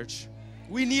Canada, church.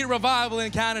 We need revival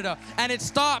in Canada, and it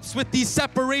stops with these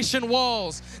separation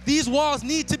walls. These walls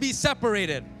need to be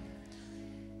separated.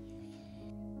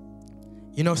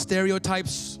 You know,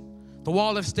 stereotypes, the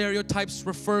wall of stereotypes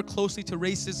refer closely to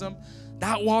racism.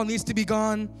 That wall needs to be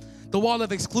gone. The wall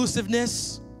of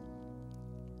exclusiveness.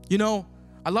 You know,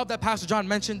 I love that Pastor John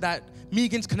mentioned that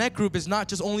Megan's Connect group is not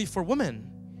just only for women.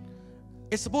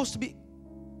 It's supposed to be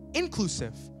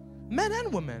inclusive, men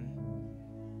and women.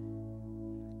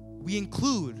 We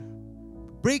include,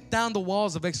 break down the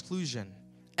walls of exclusion.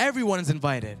 Everyone is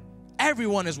invited.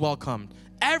 Everyone is welcomed.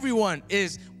 Everyone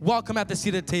is welcome at the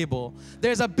seat of the table.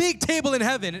 There's a big table in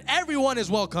heaven, and everyone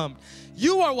is welcomed.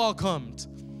 You are welcomed.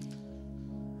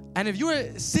 And if you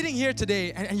are sitting here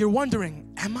today and you're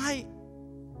wondering, am I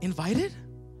invited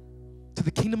to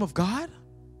the kingdom of God?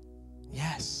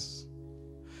 Yes.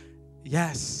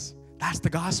 Yes, that's the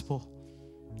gospel.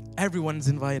 Everyone's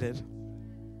invited.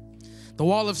 The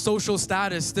wall of social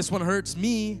status, this one hurts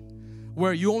me,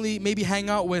 where you only maybe hang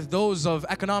out with those of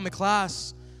economic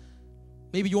class.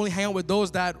 Maybe you only hang out with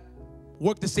those that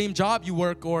work the same job you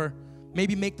work, or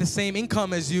maybe make the same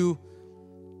income as you.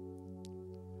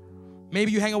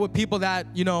 Maybe you hang out with people that,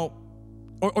 you know,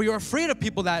 or you're afraid of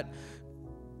people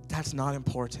that's not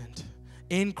important.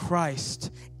 In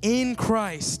Christ, in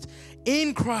Christ,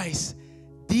 in Christ,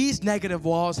 these negative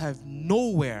walls have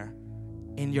nowhere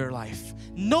in your life.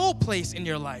 No place in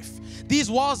your life. These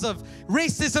walls of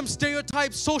racism,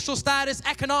 stereotypes, social status,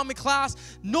 economic class,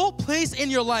 no place in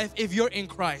your life if you're in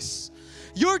Christ.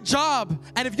 Your job,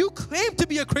 and if you claim to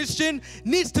be a Christian,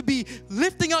 needs to be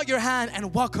lifting out your hand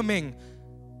and welcoming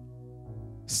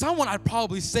someone, I'd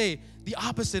probably say, the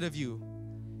opposite of you.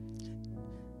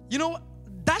 You know,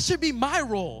 that should be my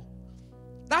role.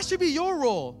 That should be your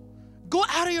role. Go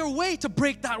out of your way to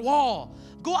break that wall.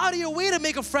 Go out of your way to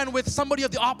make a friend with somebody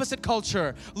of the opposite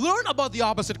culture. Learn about the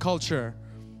opposite culture.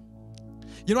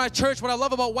 You know, at church, what I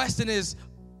love about Weston is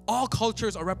all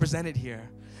cultures are represented here.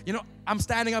 You know, I'm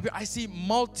standing up here, I see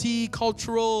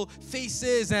multicultural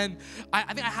faces, and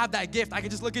I think I have that gift. I can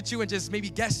just look at you and just maybe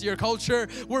guess your culture.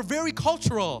 We're very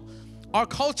cultural. Our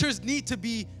cultures need to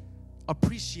be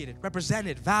appreciated,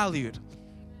 represented, valued.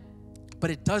 But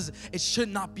it should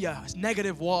not be a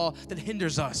negative wall that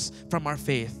hinders us from our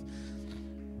faith.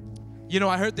 You know,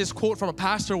 I heard this quote from a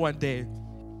pastor one day.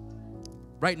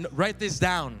 Write this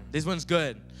down. This one's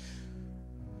good.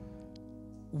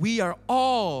 We are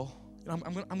all, I'm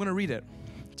going to read it.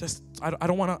 Just I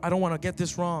don't want to get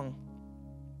this wrong.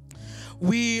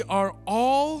 We are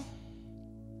all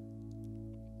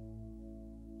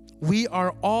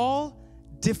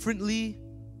differently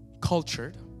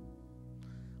cultured,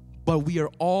 but we are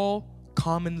all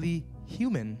commonly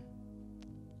human.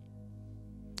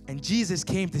 And Jesus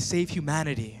came to save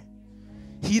humanity.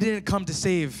 He didn't come to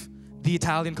save the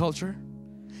Italian culture.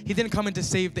 He didn't come in to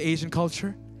save the Asian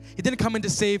culture. He didn't come in to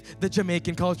save the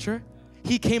Jamaican culture.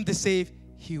 He came to save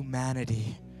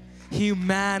humanity.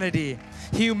 Humanity.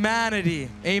 Humanity.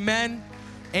 Amen.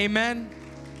 Amen.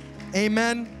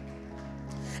 Amen.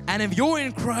 And if you're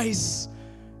in Christ,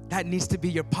 that needs to be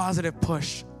your positive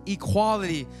push.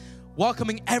 Equality.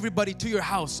 Welcoming everybody to your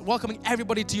house. Welcoming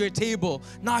everybody to your table.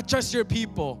 Not just your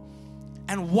people.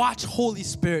 And watch Holy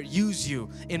Spirit use you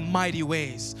in mighty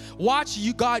ways. Watch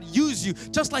God use you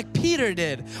just like Peter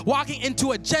did. Walking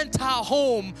into a Gentile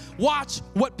home. Watch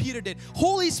what Peter did.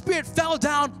 Holy Spirit fell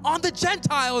down on the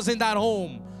Gentiles in that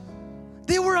home.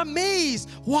 They were amazed.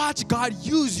 Watch God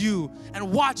use you,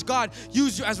 and watch God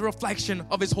use you as a reflection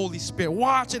of His Holy Spirit.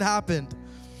 Watch it happen.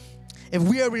 if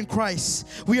we are in Christ,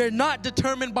 we are not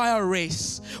determined by our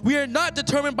race. We are not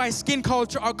determined by skin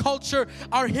culture,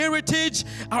 our heritage,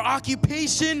 our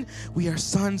occupation. We are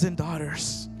sons and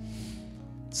daughters.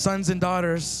 Sons and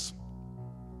daughters.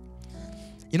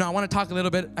 You know, I want to talk a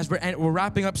little bit, as we're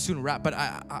wrapping up soon, but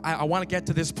I want to get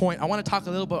to this point. I want to talk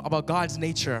a little bit about God's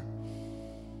nature.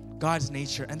 God's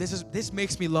nature. And this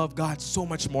makes me love God so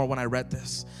much more when I read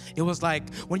this. It was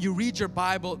like when you read your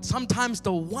Bible, sometimes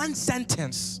the one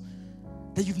sentence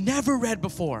that you've never read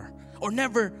before or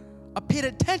never paid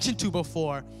attention to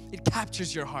before, it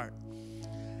captures your heart.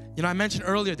 You know, I mentioned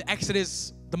earlier the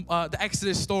Exodus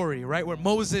story, right? Where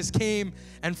Moses came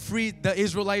and freed the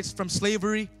Israelites from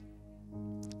slavery.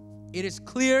 It is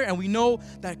clear, and we know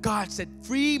that God said,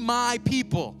 free my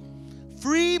people.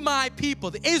 Free my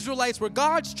people. The Israelites were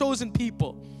God's chosen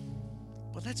people.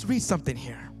 But let's read something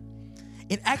here.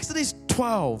 In Exodus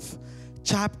 12,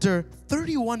 chapter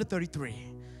 31 to 33,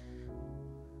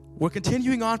 we're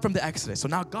continuing on from the Exodus. So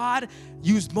now God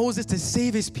used Moses to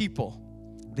save his people,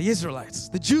 the Israelites,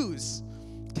 the Jews,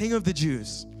 King of the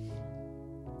Jews.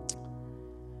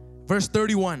 Verse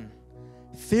 31,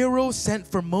 Pharaoh sent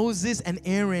for Moses and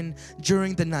Aaron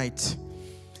during the night.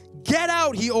 Get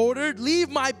out, he ordered, leave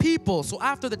my people. So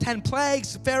after the 10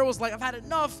 plagues, Pharaoh's like, I've had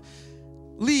enough,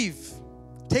 leave.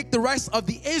 Take the rest of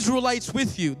the Israelites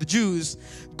with you, the Jews.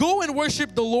 Go and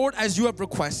worship the Lord as you have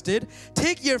requested.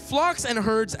 Take your flocks and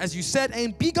herds as you said,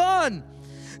 and be gone.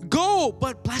 Go,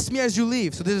 but bless me as you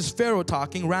leave. So this is Pharaoh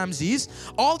talking, Ramses.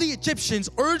 All the Egyptians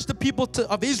urged the people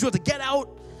of Israel to get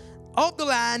out of the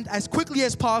land as quickly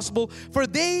as possible, for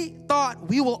they thought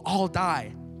we will all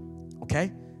die.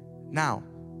 Okay? Now,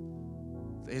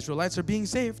 the Israelites are being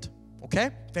saved.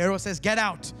 Okay? Pharaoh says, get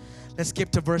out. Let's skip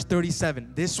to verse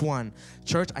 37. This one.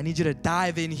 Church, I need you to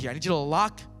dive in here. I need you to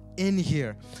lock in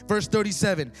here. Verse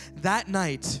 37. That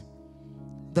night,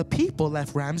 the people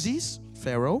left Ramses,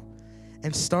 Pharaoh,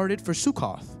 and started for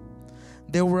Sukkoth.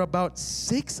 There were about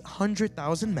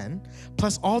 600,000 men,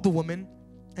 plus all the women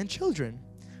and children.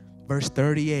 Verse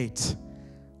 38,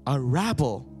 a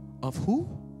rabble of who?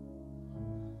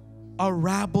 A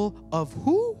rabble of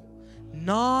who?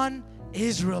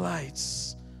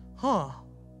 Non-Israelites.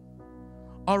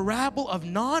 A rabble of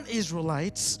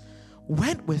non-Israelites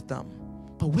went with them.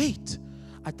 But wait,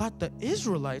 I thought the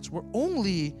Israelites were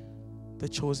only the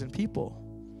chosen people.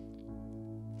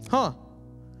 A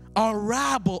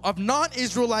rabble of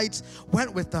non-Israelites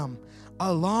went with them,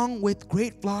 along with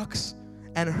great flocks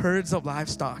and herds of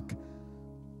livestock.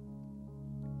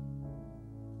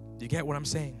 Do you get what I'm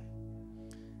saying?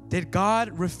 Did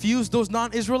God refuse those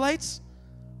non-Israelites?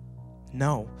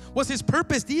 No. Was his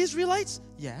purpose the Israelites?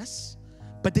 Yes.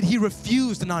 But did he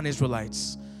refuse the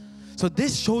non-Israelites? So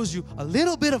this shows you a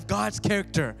little bit of God's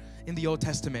character in the Old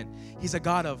Testament. He's a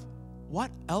God of what?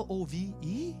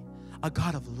 L-O-V-E? A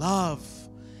God of love.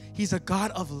 He's a God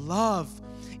of love.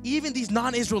 Even these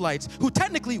non-Israelites who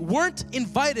technically weren't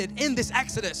invited in this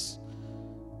Exodus,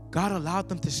 God allowed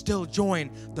them to still join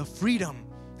the freedom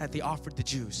that they offered the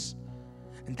Jews.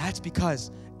 And that's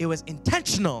because it was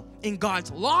intentional in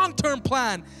God's long-term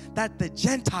plan that the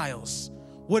Gentiles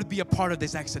would be a part of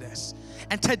this Exodus.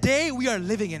 And today we are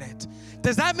living in it.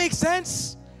 Does that make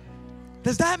sense?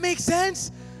 Does that make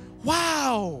sense?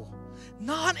 Wow.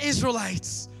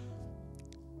 Non-Israelites.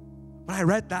 When I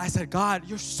read that, I said, God,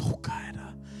 you're so good.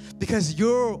 Because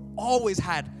you always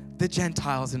had the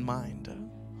Gentiles in mind.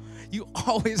 You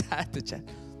always had the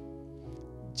Gentiles.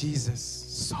 Jesus,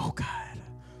 so good.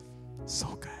 So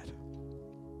good.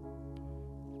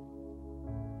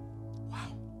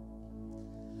 Wow.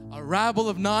 A rabble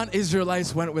of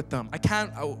non-Israelites went with them. I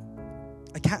can't.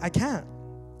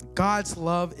 God's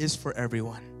love is for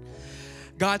everyone.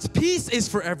 God's peace is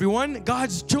for everyone.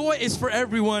 God's joy is for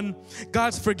everyone.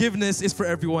 God's forgiveness is for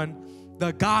everyone.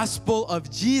 The gospel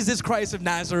of Jesus Christ of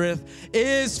Nazareth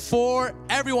is for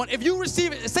everyone. If you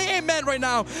receive it, say amen right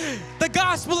now. The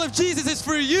gospel of Jesus is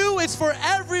for you. It's for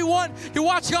everyone. You're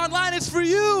watching online. It's for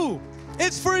you.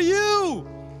 It's for you.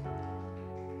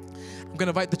 I'm going to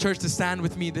invite the church to stand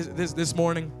with me this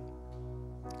morning.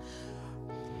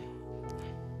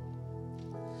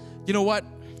 You know what?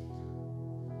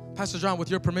 Pastor John, with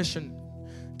your permission,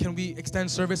 can we extend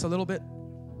service a little bit?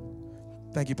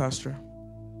 Thank you, Pastor.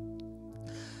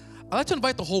 I'd like to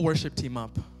invite the whole worship team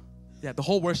up. Yeah, the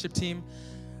whole worship team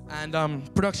and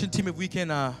production team, if we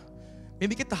can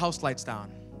maybe get the house lights down.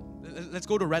 Let's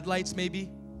go to red lights maybe.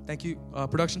 Thank you,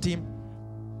 production team.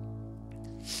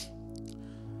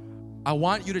 I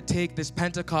want you to take this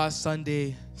Pentecost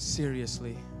Sunday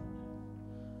seriously.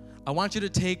 I want you to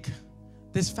take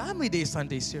this Family Day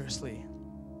Sunday seriously.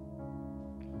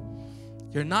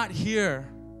 You're not here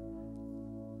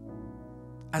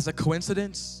as a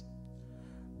coincidence.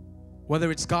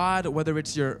 Whether it's God, whether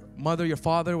it's your mother, your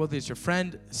father, whether it's your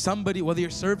friend, somebody, whether you're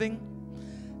serving,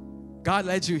 God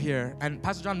led you here. And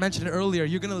Pastor John mentioned it earlier,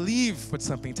 you're going to leave with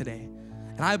something today.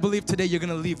 And I believe today you're going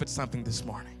to leave with something this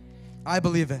morning. I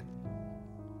believe it.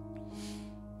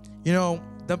 You know,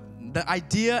 the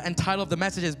idea and title of the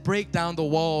message is Break Down the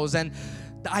Walls. And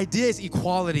the idea is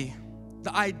equality.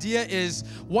 The idea is,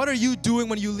 what are you doing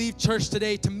when you leave church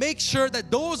today to make sure that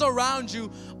those around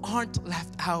you aren't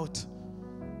left out?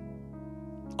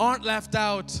 Aren't left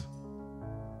out.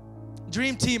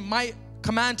 Dream Team, my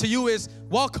command to you is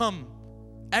welcome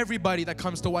everybody that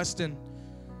comes to Weston.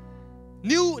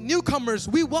 Newcomers,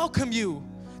 we welcome you.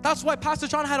 That's why Pastor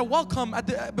John had a welcome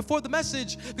before the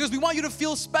message, because we want you to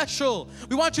feel special.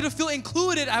 We want you to feel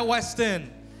included at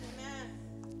Weston.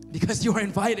 Amen. Because you are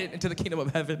invited into the kingdom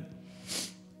of heaven.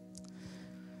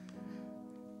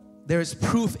 There is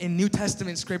proof in New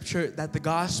Testament scripture that the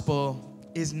gospel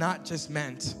is not just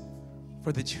meant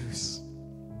for the Jews.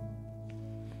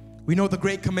 We know the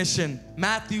Great Commission,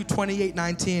 Matthew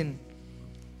 28:19.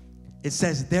 It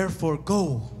says, therefore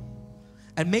go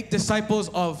and make disciples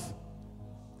of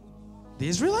the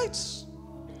Israelites,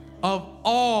 of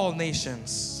all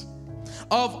nations,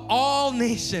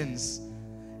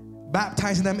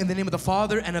 baptizing them in the name of the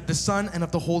Father and of the Son and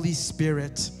of the Holy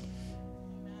Spirit.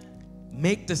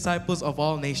 Make disciples of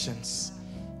all nations.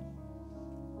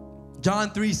 John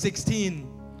 3:16.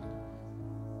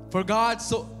 For God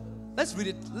so, let's read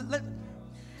it.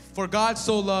 For God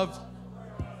so loved.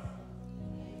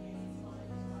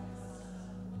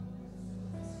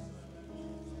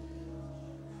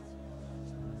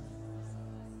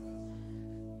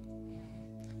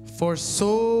 For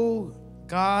so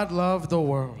God loved the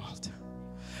world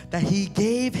that He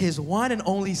gave His one and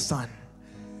only Son,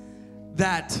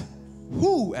 that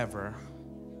whoever,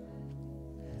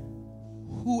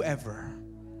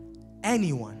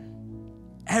 anyone,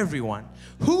 everyone,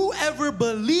 whoever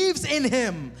believes in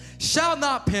Him shall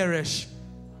not perish,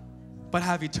 but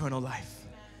have eternal life.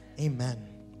 Amen.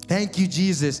 Thank you,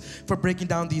 Jesus, for breaking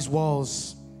down these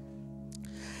walls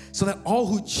so that all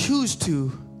who choose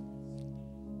to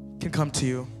can come to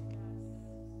you.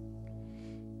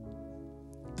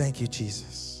 Thank you,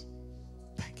 Jesus.